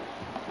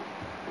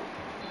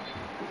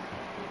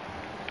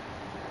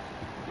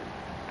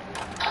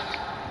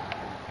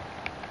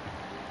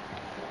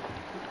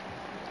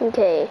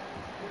 Okay,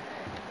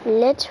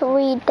 let's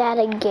read that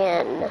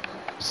again.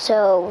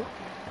 So,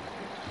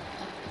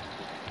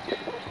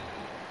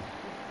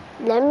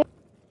 let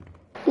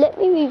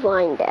me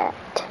rewind that.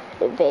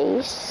 The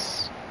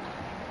vase.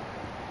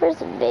 Where's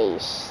the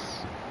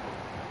vase?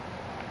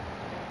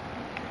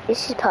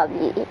 This is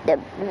probably the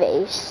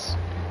vase.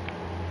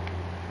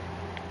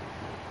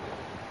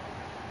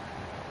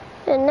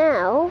 And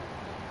now,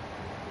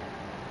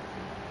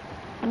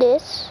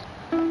 this.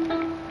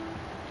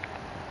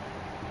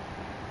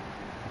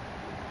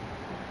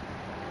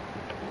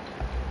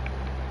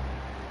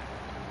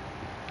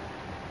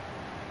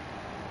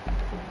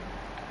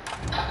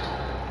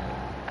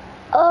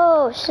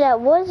 Oh, so that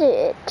was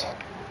it.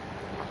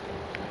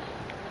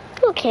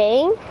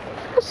 Okay,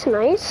 that's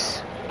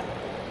nice.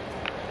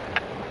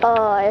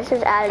 Oh, this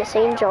is Alice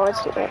Angel,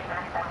 isn't it?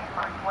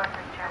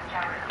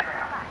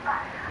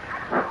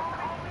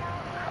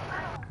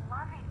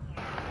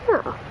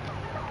 Oh,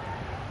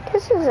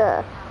 this is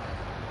a...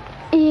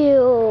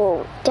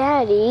 Ew,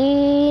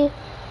 Daddy.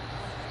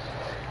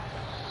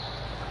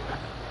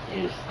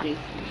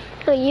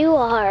 Oh, you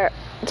are.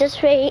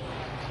 Just wait.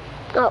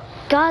 Oh,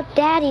 God,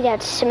 Daddy,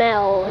 that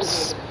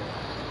smells.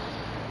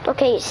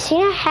 Okay,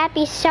 sing a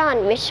happy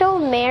song. Whistle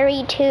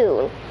merry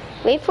tune.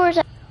 Wait for his...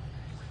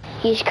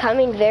 He's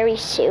coming very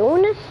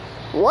soon?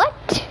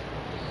 What?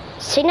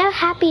 Sing a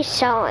happy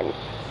song.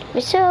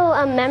 Whistle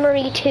a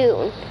memory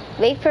tune.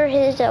 Wait for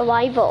his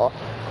arrival.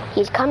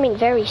 He's coming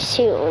very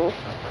soon.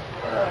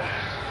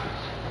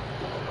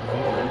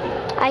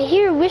 I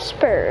hear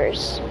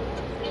whispers.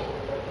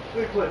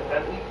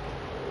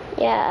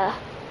 Yeah.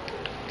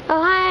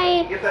 Oh,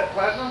 hi. Get that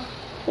platinum?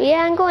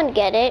 Yeah, I'm going to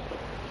get it.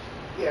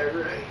 Yeah,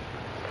 right.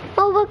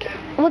 Oh, look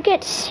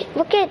at that.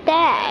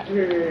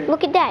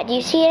 Look at that. Do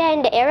you see it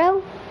in the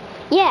arrow?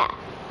 Yeah,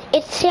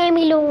 it's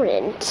Sammy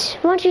Lawrence.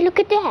 Why don't you look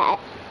at that?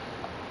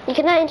 You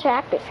cannot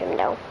interact with him,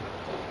 though.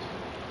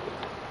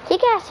 He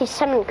can actually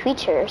summon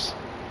creatures.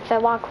 If I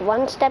walk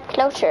one step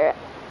closer,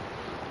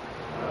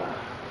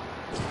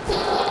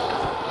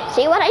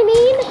 See what I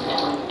mean?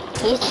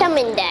 He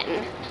summoned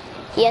them.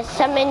 He has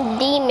summoned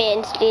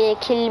demons to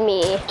kill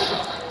me.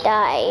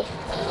 Die.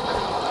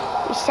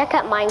 You suck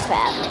at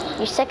Minecraft.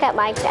 You suck at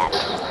Minecraft.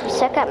 You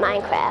suck at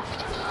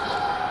Minecraft.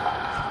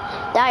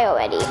 Die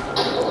already.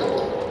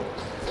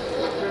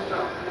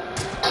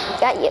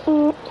 Got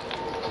you.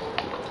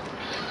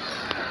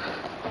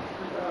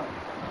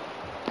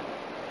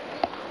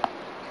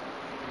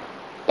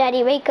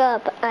 Daddy, wake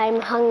up. I'm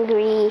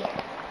hungry.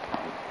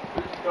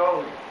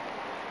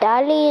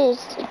 Daddy is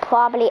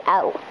probably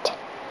out.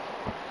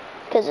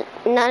 Because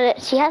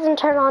she hasn't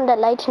turned on the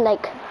lights in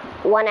like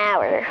 1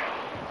 hour.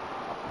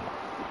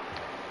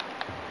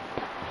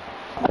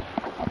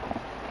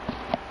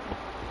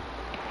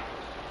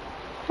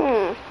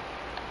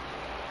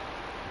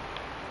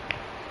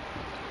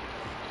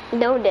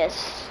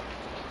 Notice.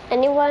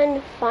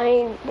 Anyone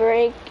find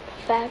break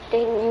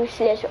fasting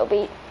useless will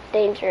be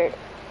endangered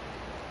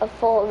of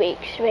 4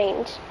 weeks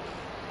range.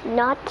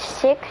 Not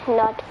sick,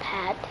 not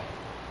bad.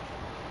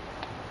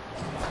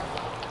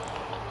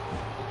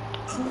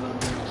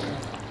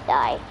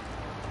 Die.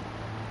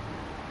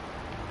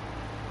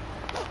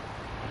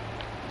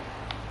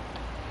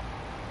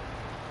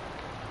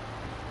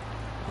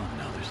 Oh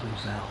no, there's no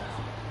valve.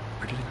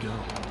 Where did it go?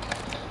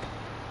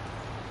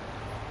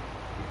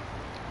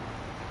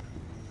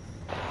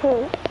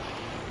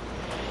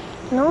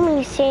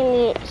 Normally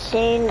Saint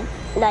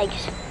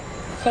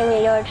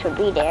Lord would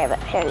be there, but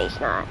apparently it's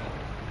not.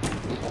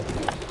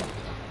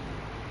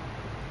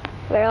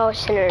 We're all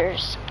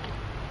sinners.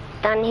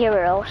 Down here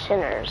we're all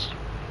sinners.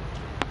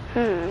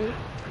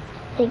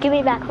 Hey, give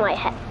me back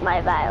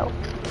my vial.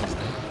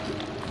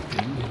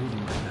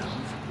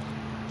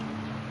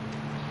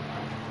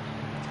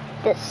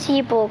 The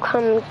sea will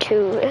come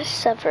to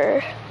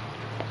suffer.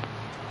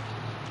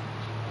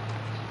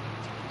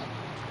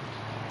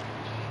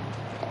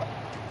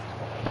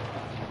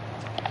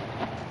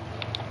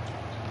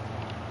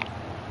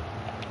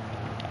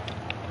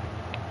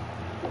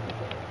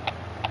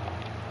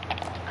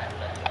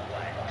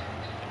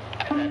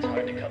 That's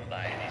hard to come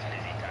by in these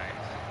busy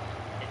times.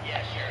 And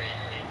yeah, sure,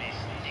 it'd be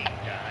steep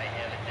to high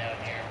heaven down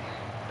here,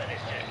 but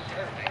it's just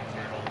perfect for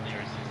an old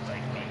lyricist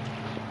like me.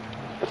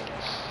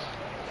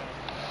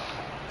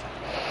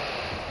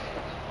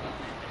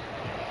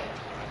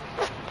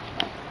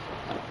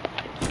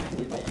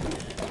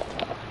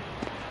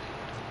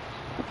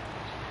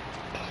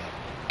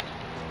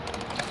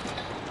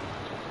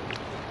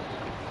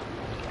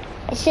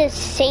 It says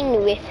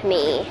sing with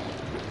me.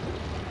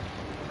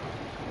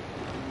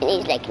 And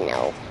he's like,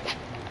 no.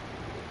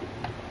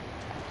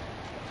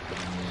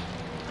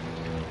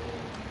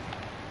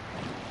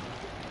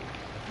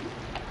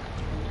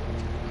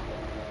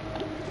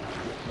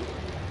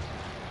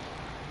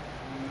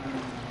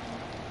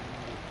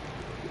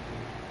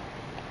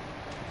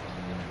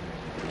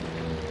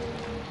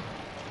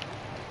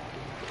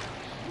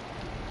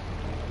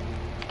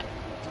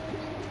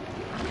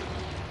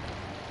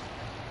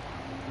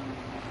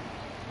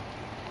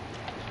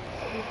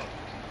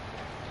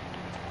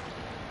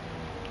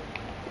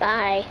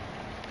 Bye.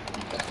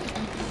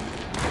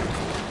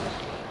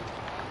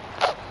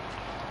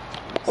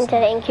 Into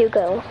the ink you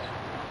go.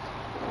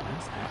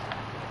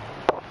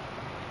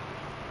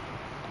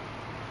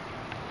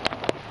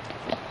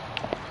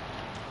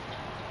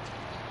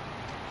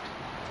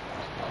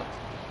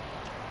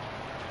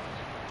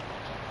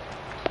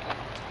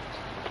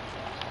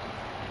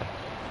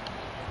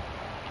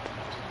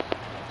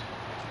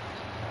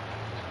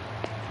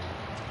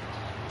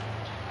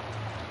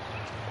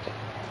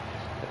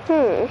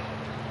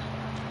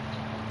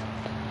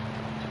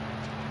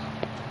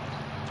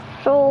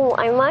 So,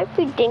 I might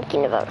be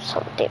thinking about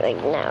something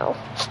right now.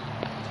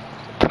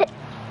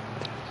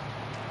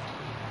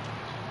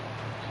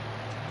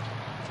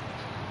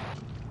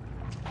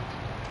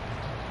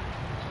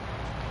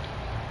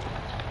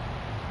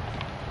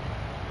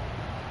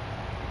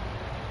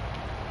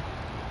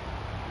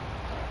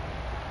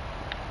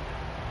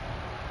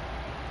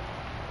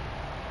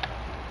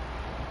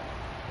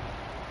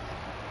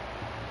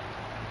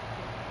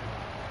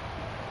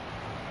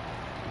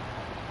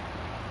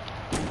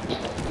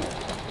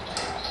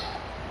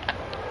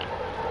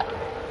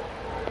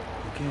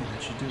 Okay,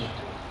 that should do it.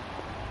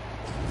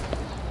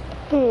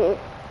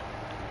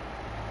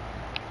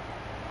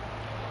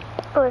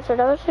 Oh, so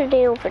that was the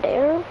day over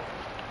there.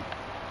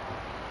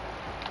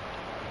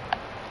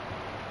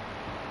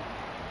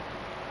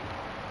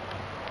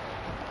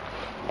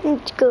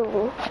 Let's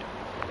go.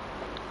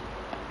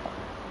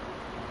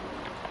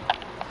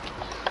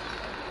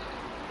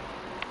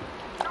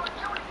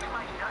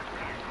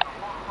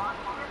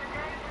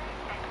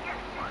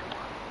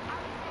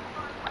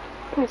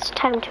 It's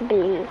time to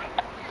believe.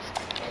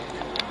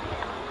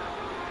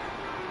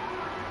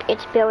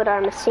 It's build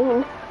our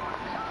machine.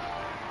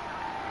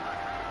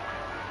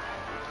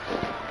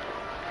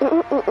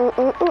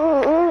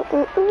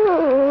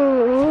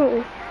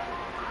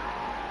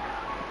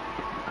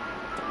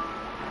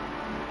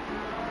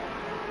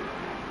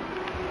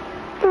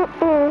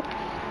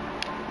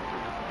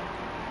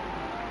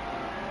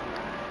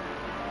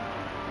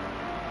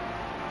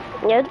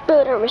 Yeah, the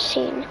builder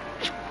machine.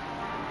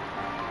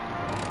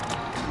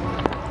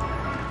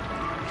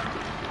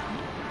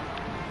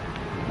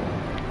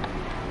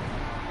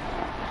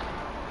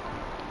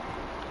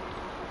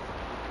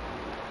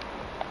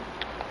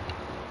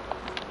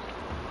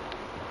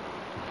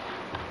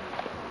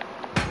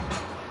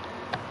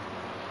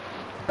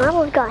 I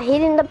almost got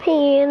hit in the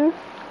pan.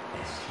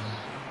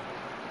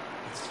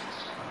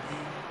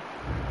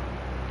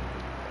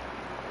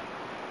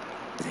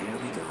 There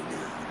we go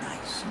now,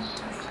 nice and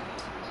tight.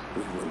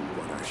 We wouldn't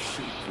want our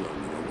sheep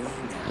roaming away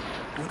now,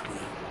 would we?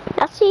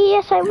 Actually,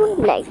 yes, I would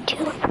like to.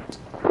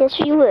 Yes,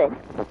 you would.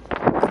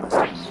 I must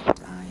admit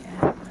I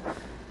am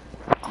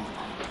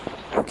honored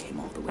you came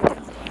all the way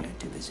down here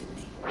to visit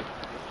me.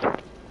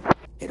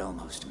 It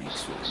almost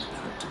makes what I'm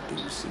about to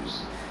do seem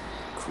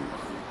cruel.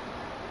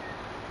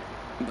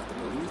 But the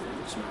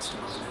believers must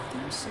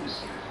honor their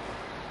savior.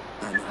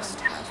 I must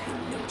have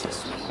him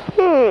notice me.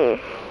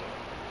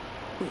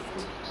 Wait,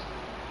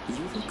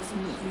 you look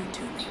familiar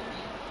to me.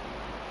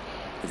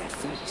 That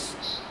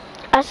face.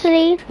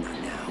 Actually,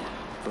 Not now,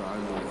 for our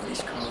Lord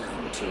is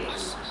calling to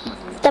us.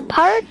 the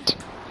part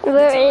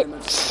where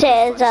it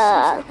says,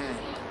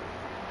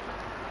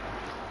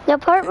 the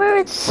part where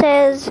it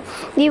says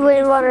you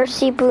wouldn't want to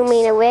see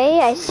booming away,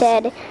 I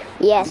said,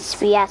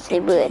 yes, we actually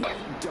would.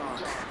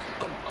 Dark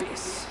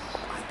abyss.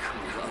 I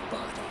crave a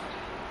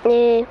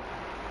body.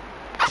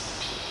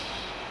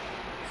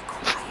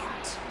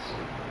 Quiet.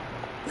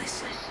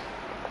 Listen.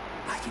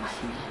 I can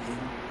hear him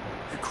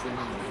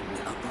crawling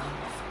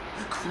above.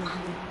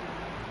 Crawling.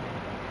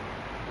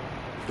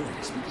 Let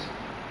us begin.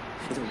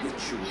 The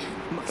ritual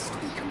must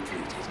be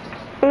completed.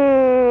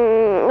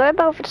 What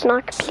about if it's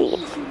not complete?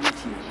 If you would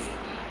hear me,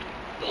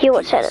 He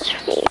will set us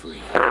free.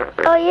 free.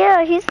 Oh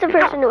yeah, he's the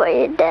person who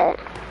did that.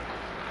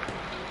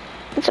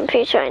 I'm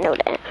pretty sure I know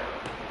that.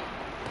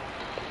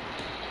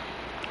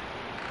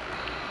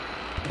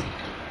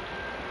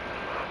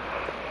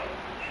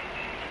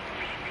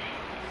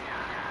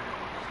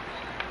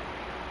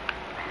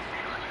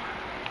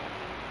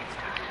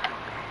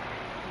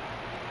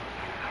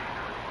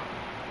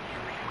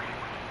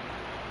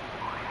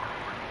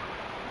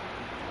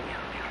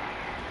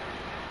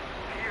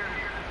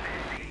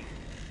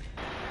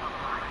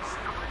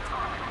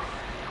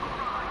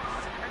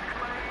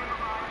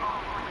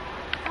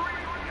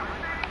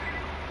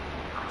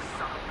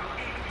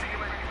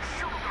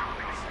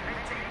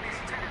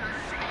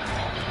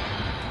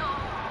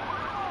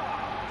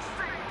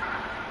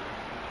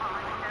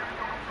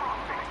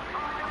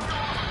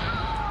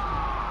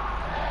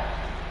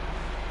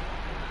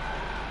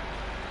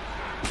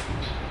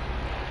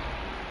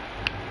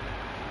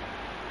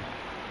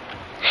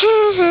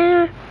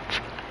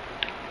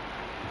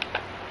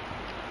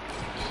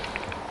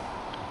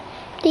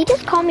 They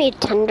just call me a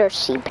tender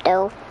sheep,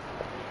 though.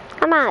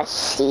 I'm not a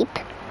sheep.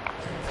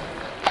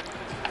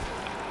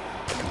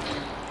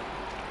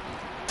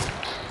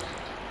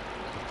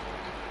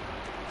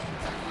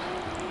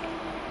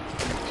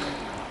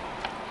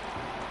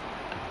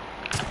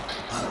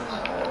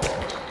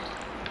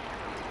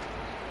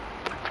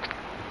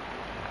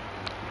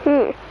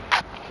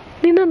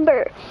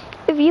 Remember,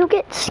 if you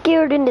get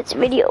scared in this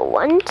video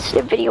once,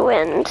 the video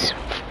ends.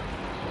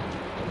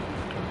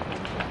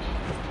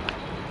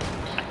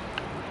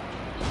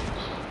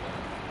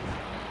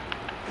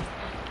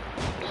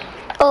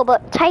 Oh,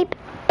 but type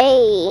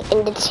A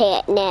in the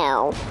chat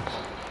now.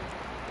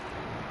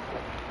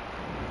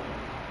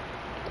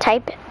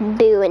 Type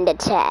boo in the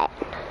chat.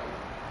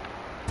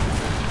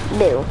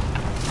 Boo.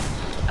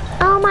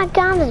 Oh my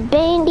god, it's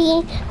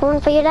Bandy. Going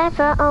for your life.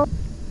 Uh-oh.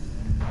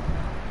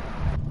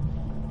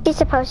 You're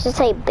supposed to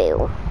say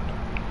boo.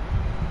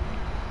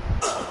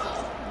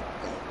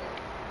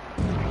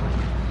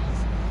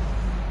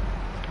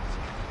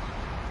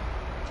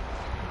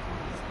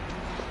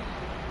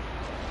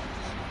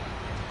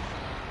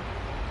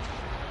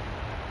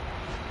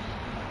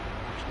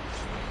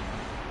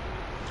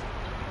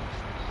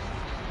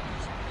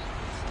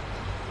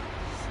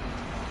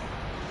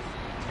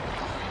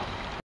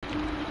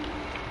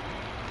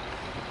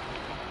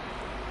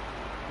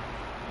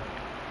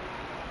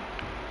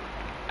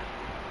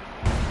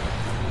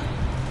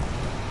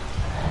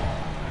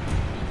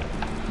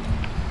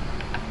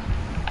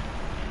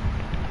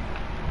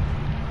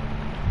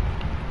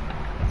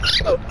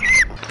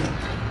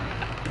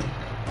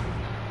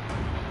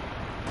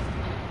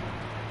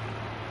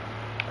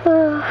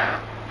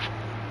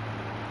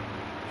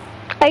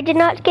 I did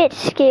not get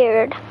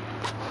scared.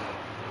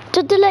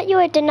 To let you,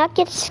 I did not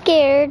get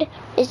scared.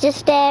 It's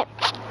just that,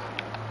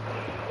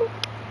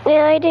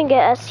 yeah, I didn't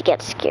get us to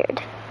get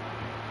scared.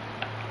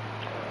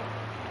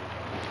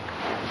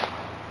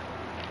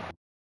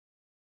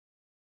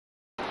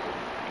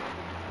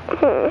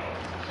 Hello?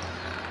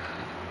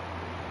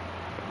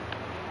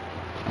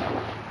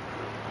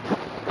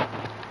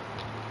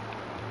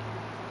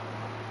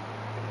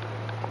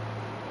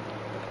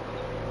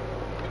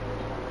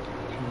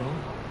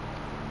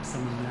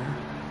 Someone there?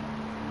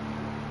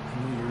 I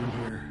know you're in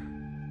here.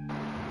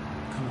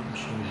 Come out and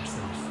show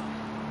yourself.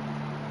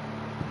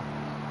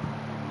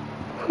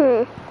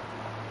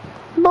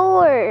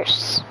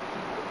 Boris.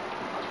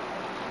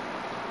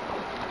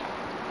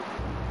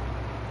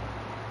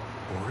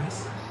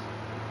 Boris?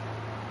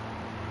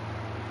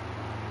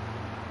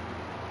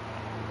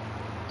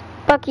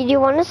 Bucky, do you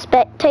want to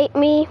spectate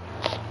me?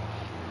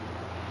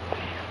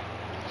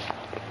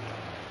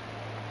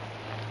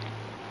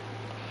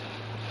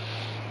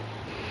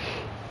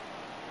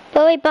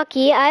 But wait,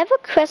 Bucky, I have a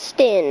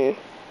question.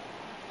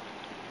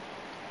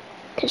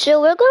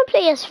 So we're gonna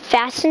play this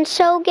Fast and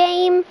So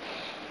game.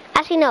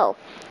 Actually, no.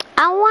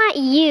 I want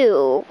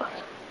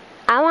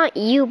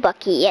you,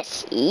 Bucky.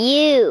 Yes,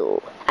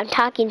 you. I'm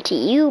talking to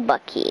you,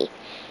 Bucky.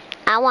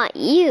 I want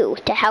you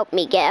to help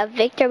me get a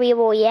victory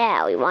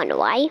royale. You wanna know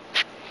why?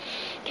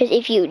 Because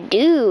if you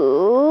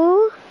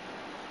do,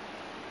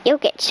 you'll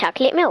get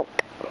chocolate milk.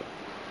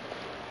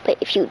 But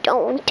if you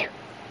don't,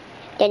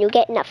 then you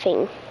get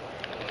nothing.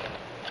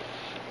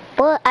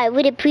 Well, I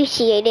would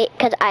appreciate it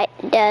because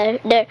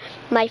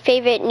my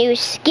favorite new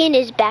skin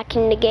is back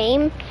in the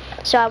game,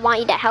 so I want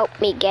you to help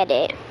me get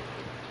it.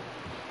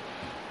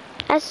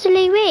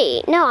 Actually,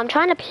 wait, no, I'm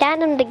trying to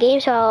platinum the game,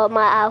 so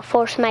I'll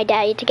force my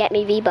daddy to get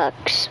me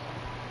V-Bucks.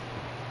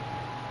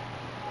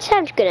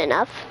 Sounds good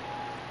enough.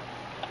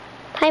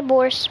 Hi,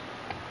 Boris.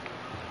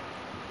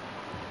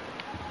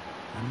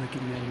 I'm not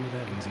getting out of here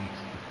that easy.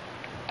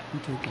 You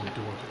take the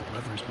door, but the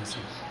lever is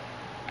missing.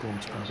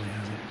 Boris probably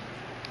has it.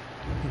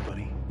 Hey,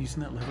 buddy, you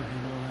seen that lever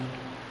handle around?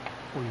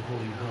 Or you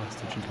holding a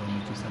hostage until I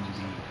make you something to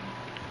eat?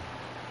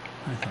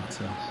 I thought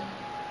so.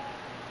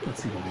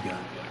 Let's see what we got.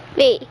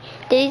 Wait,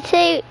 did he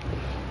say,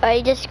 are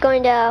you just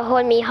going to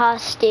hold me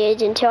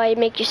hostage until I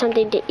make you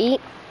something to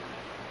eat?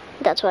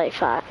 That's what I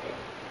thought.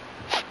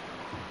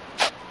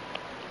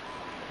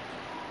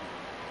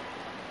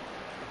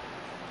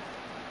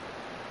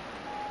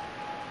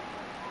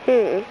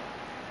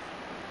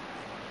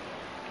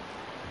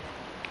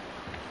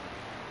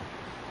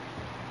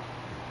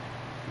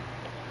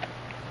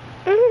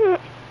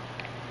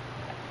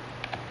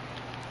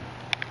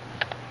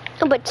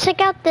 But check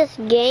out this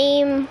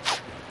game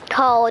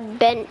called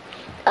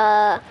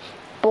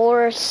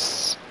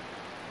Boris.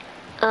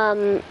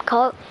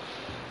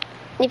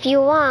 If you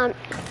want,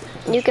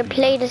 you can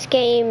play this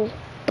game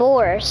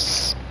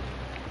Boris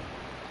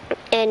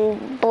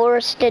and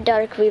Boris the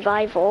Dark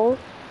Revival.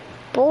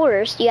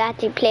 Boris, you have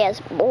to play as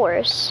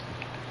Boris.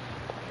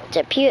 It's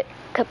a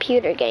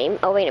computer game.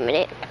 Oh, wait a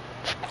minute.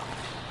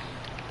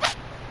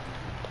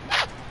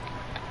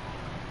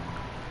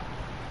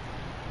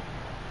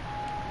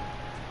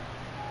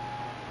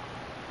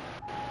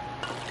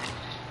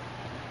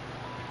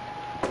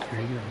 Here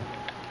you go.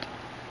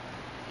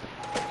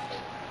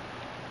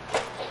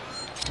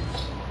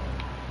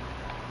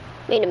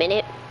 Wait a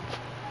minute.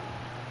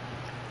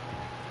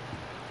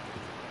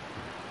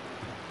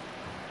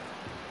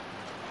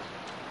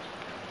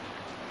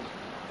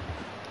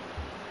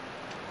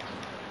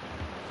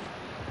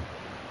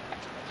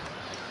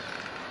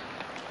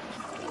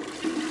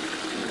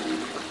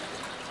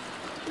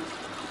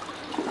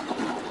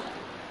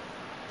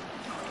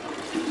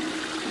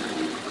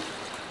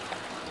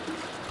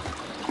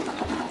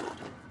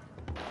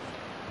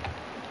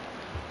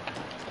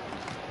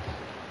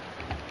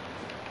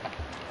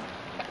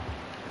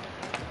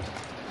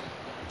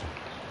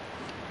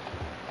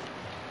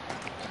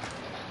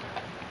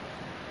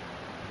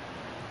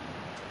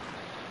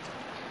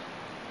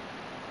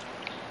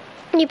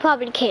 You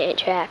probably can't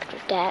interact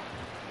with that.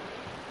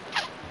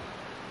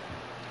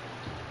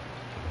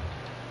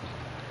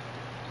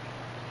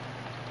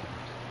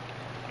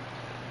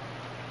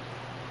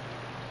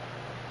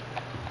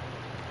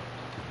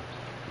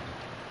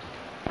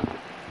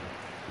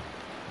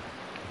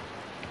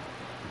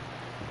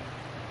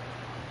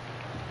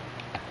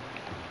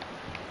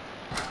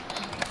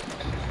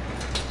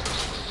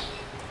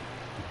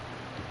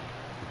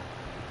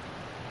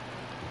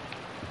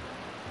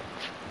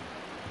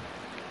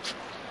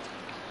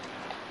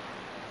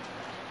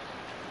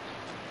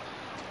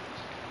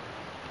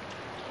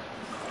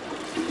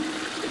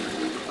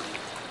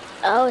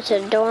 Oh,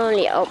 so the door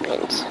only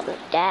opens with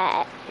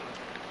that.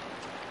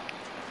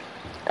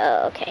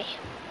 Oh, okay.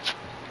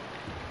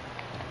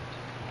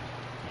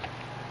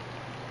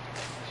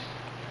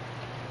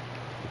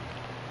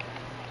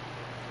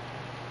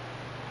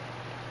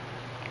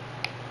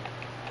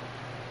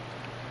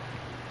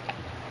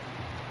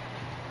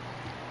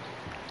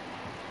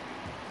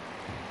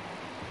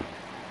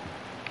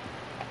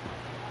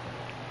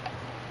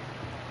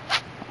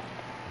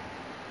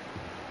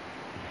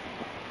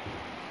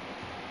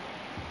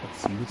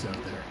 Let's see what's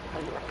out there.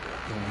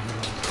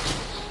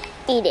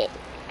 Eat it.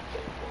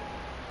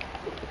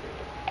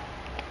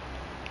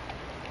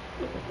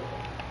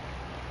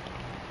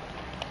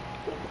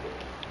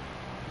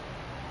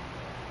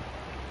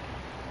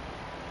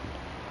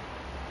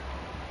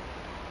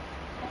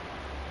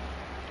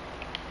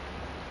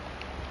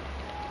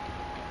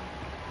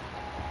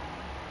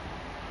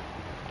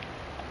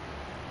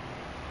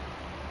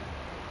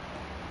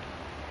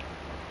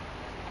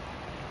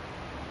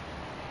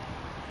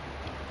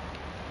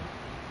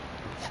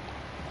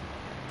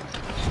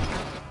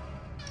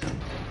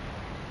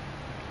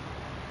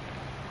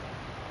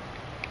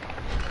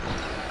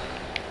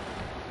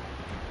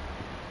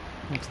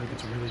 Looks like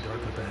it's really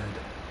dark up ahead.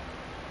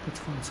 Let's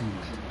find some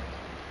light.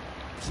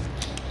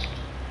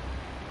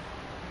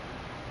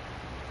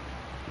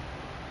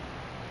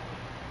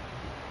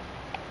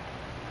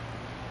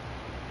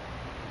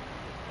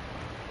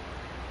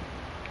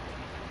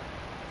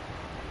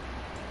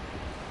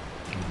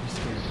 Don't be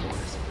scared,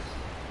 boys.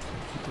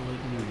 Keep the light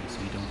near you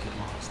so you don't get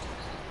lost.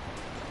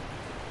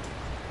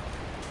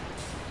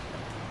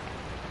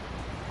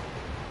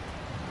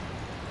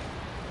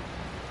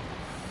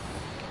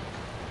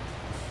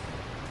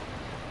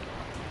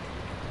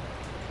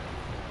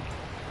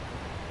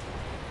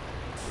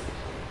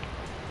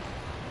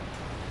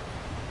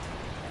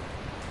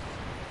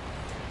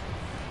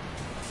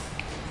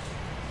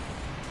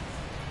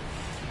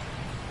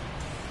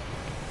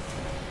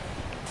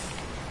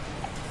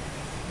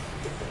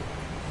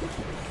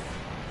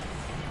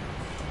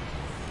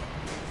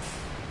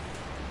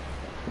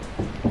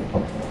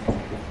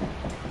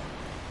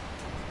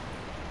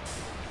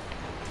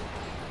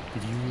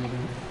 Did you hear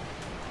that?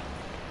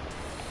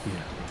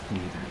 Yeah,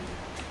 neither.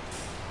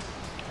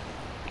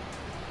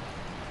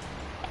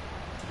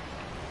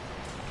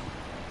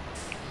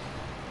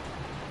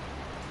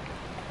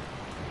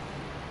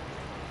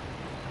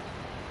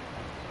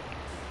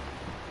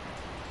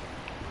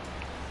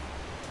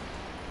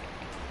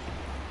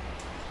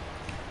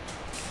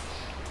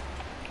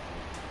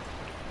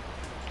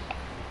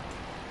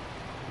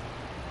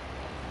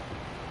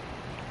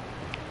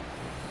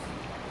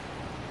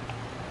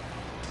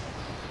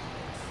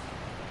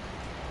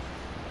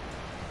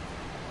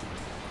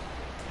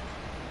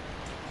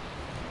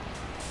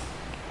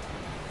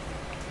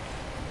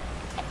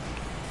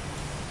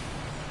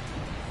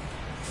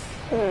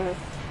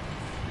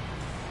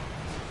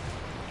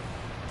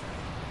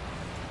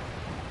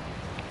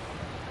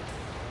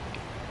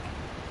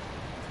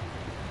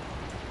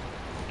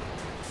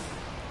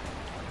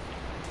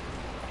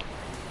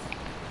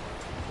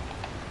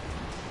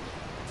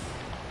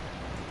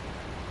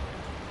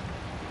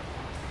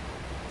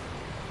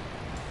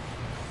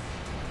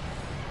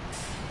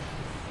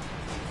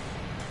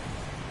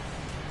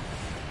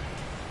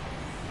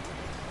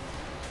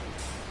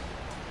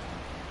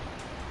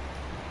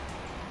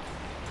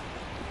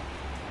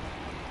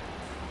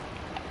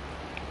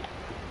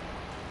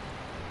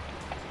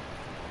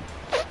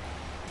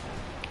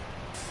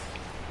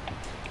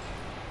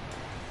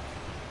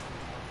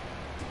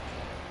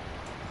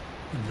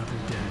 Another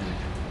dead end.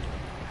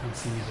 Haven't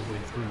seen the other way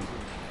through. You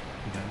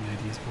got any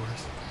ideas for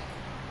us?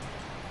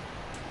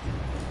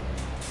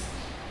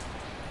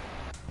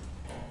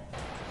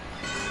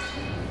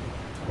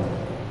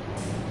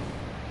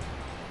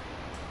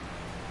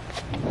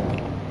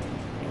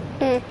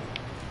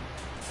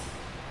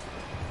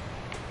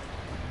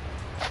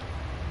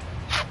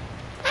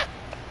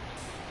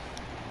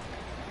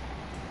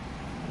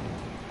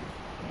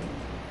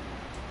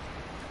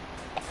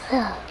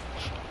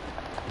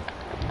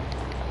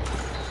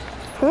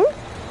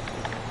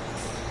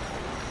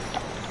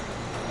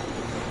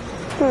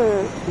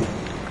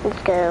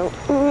 Let's go.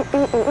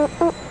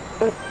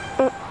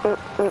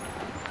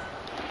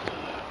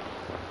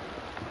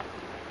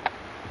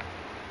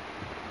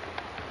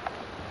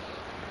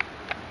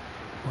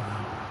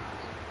 Wow.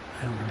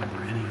 I don't remember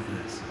any of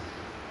this.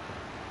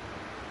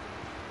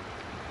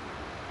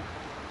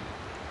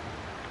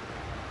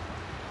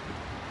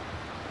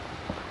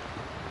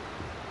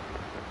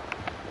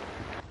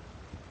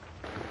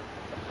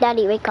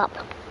 Daddy, wake up.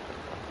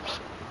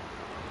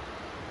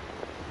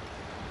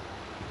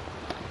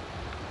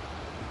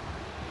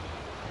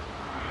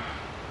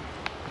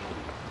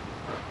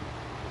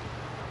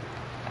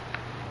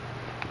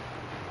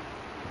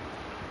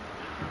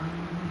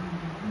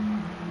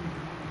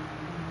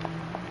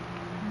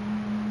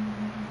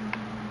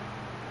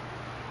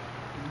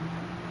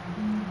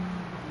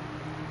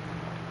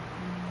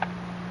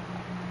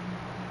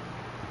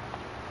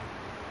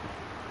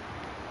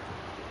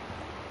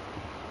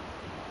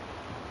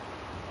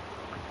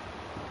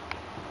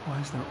 Why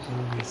is there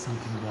always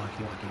something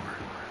blocking the door?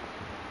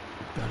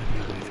 Gotta be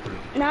a way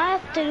through. Now I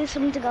have to do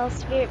something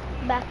else. Be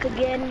back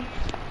again.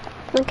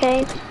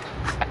 Okay.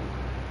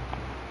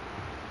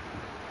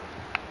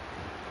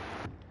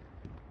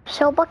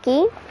 So,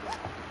 Bucky,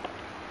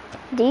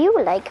 do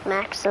you like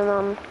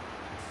Maximum?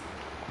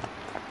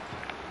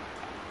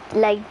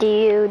 Like, do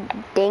you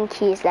think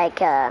he's like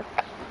your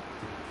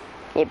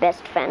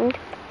best friend?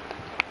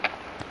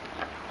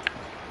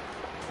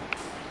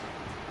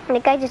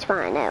 Like, I just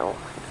want to know,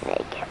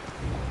 like.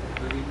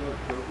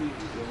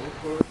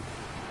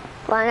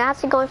 Well, I'm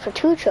actually going for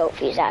 2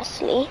 trophies,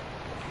 actually.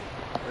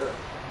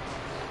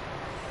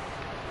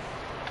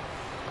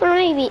 Or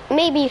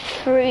maybe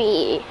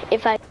 3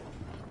 if I. Are you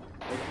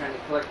trying to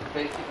collect the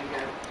bacon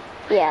again?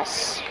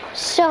 Yes.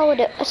 So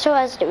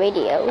as the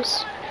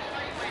videos.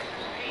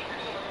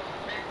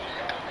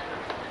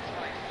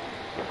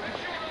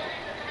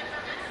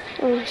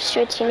 I'm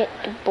switching it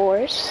to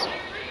Boris.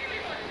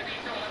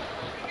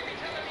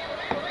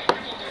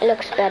 It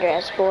looks better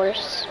as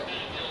Boris.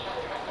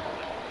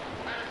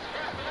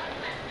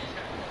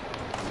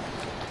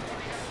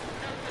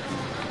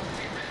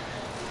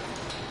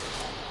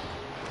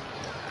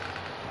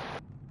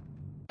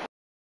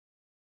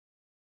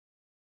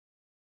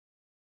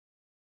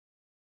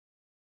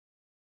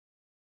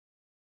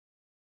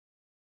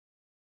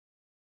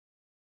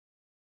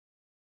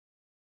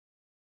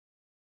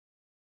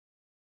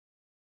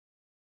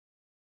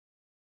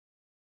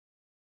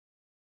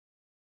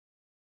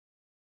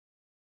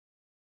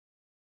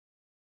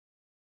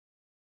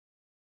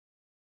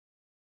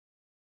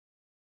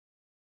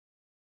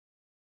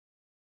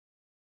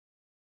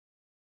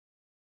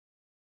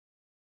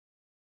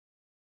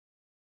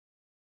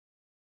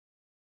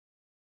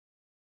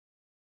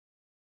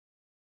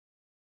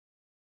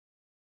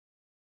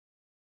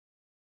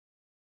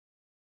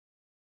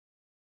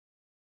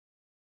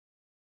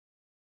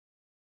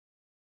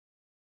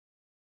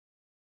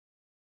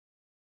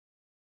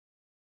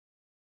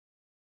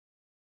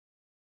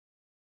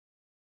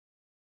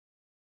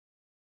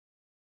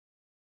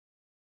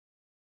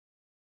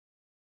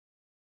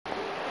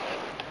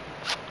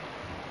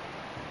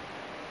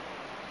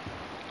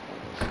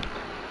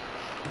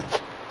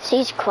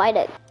 He's quite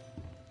a...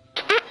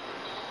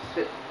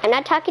 I'm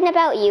not talking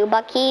about you,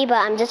 Bucky, but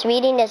I'm just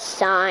reading this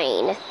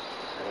sign.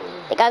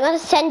 Like, I'm gonna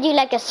send you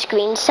like a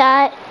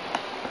screenshot,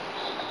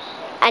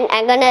 and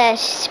I'm gonna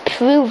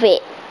prove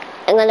it.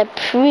 I'm gonna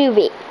prove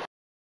it.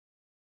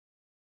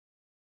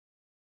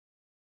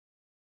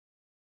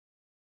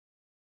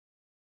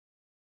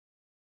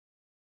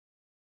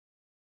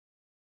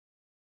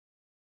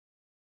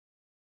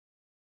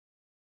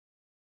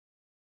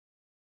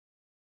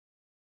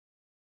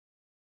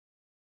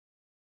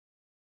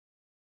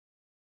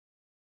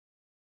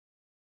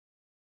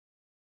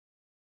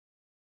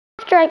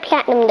 After I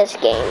platinum this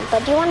game,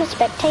 but do you want to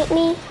spectate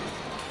me?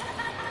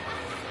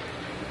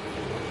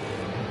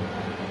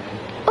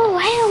 Oh,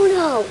 hell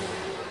no!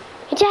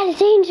 It's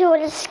Alice Angel,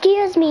 it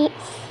scares me.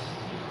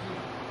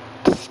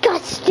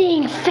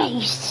 Disgusting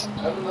face. I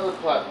have another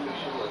platinum you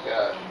should look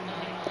at.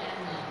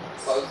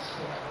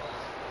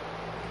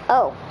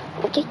 Oh,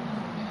 okay.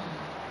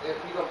 If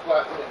you don't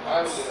platinum it,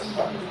 I'm gonna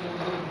stop.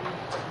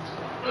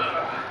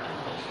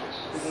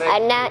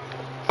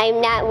 I'm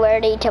not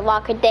worthy to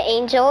walk with the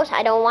angels.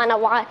 I don't want to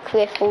walk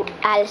with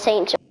Alice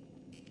Angel.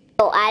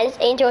 Oh, Alice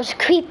Angel's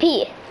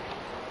creepy.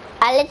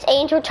 Alice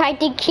Angel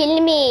tried to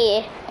kill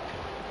me.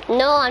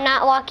 No, I'm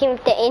not walking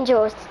with the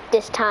angels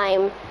this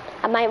time.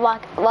 I might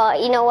walk, well,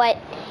 you know what?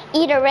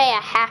 Either way,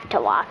 I have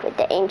to walk with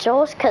the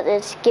angels because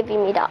it's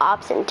giving me the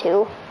option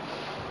to.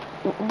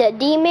 The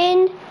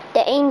demon,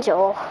 the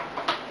angel.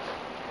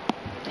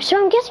 So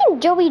I'm guessing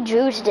Joey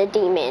Drew's the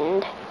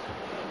demon.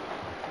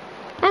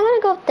 I'm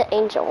gonna go with the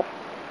angel.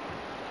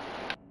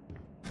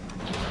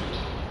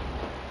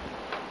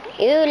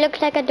 Ew,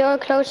 looks like a door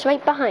closed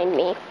right behind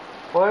me.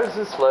 Why is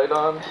this light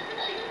on?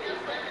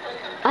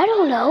 I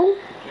don't know.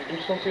 Did you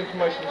do something to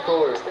my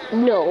controller?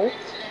 No.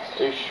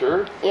 Are you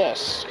sure?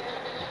 Yes.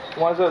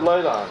 Why is that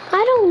light on?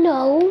 I don't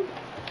know.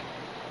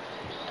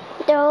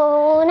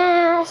 Don't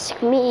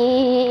ask me.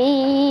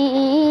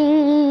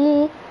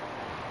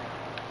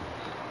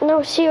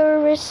 No,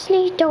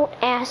 seriously, don't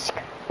ask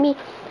me.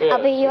 Yeah,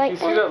 I'll be right if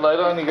you back. see that light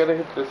on, you gotta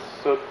hit this.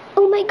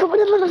 Oh my god.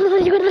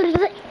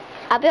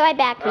 I'll be right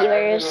back,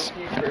 viewers.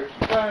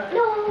 Bye.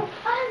 No,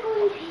 I'm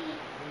going to pee.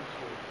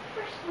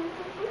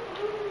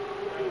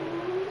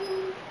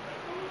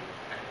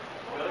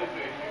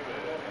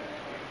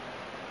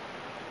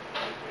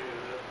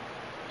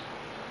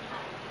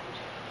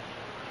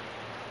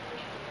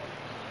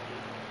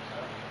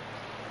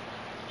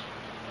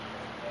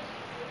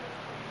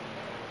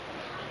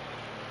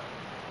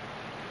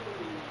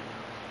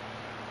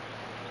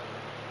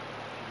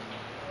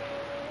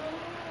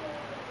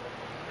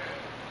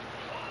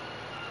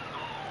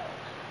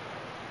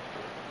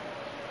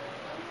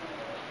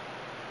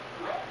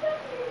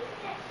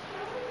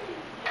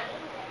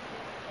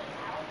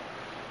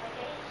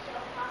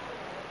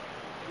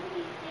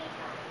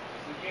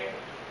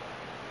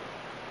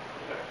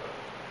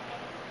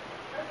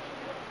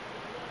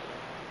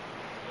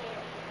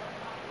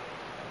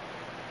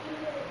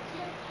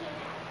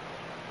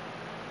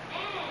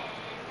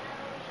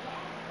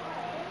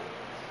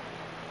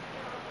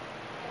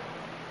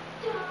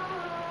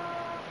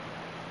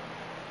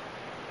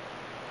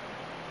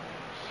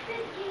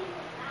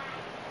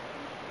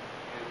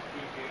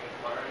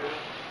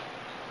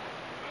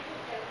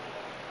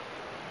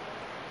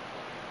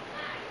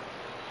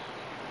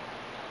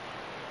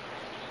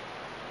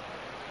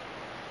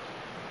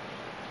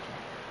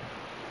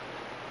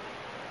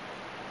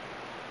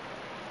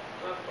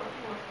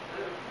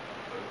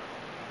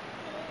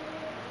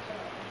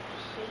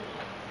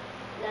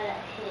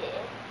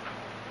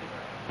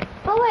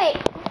 Oh wait.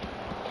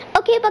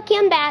 Okay, Bucky,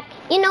 I'm back.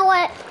 You know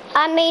what?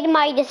 I made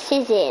my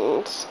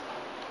decisions.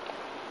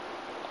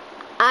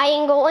 I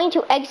am going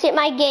to exit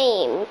my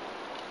game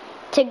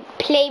to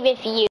play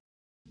with you.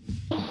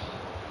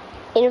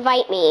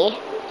 Invite me.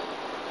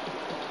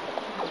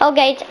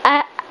 Okay,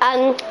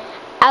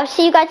 I'll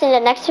see you guys in the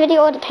next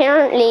video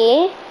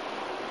apparently.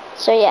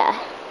 So yeah,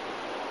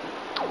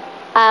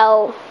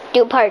 I'll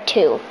do part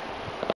 2.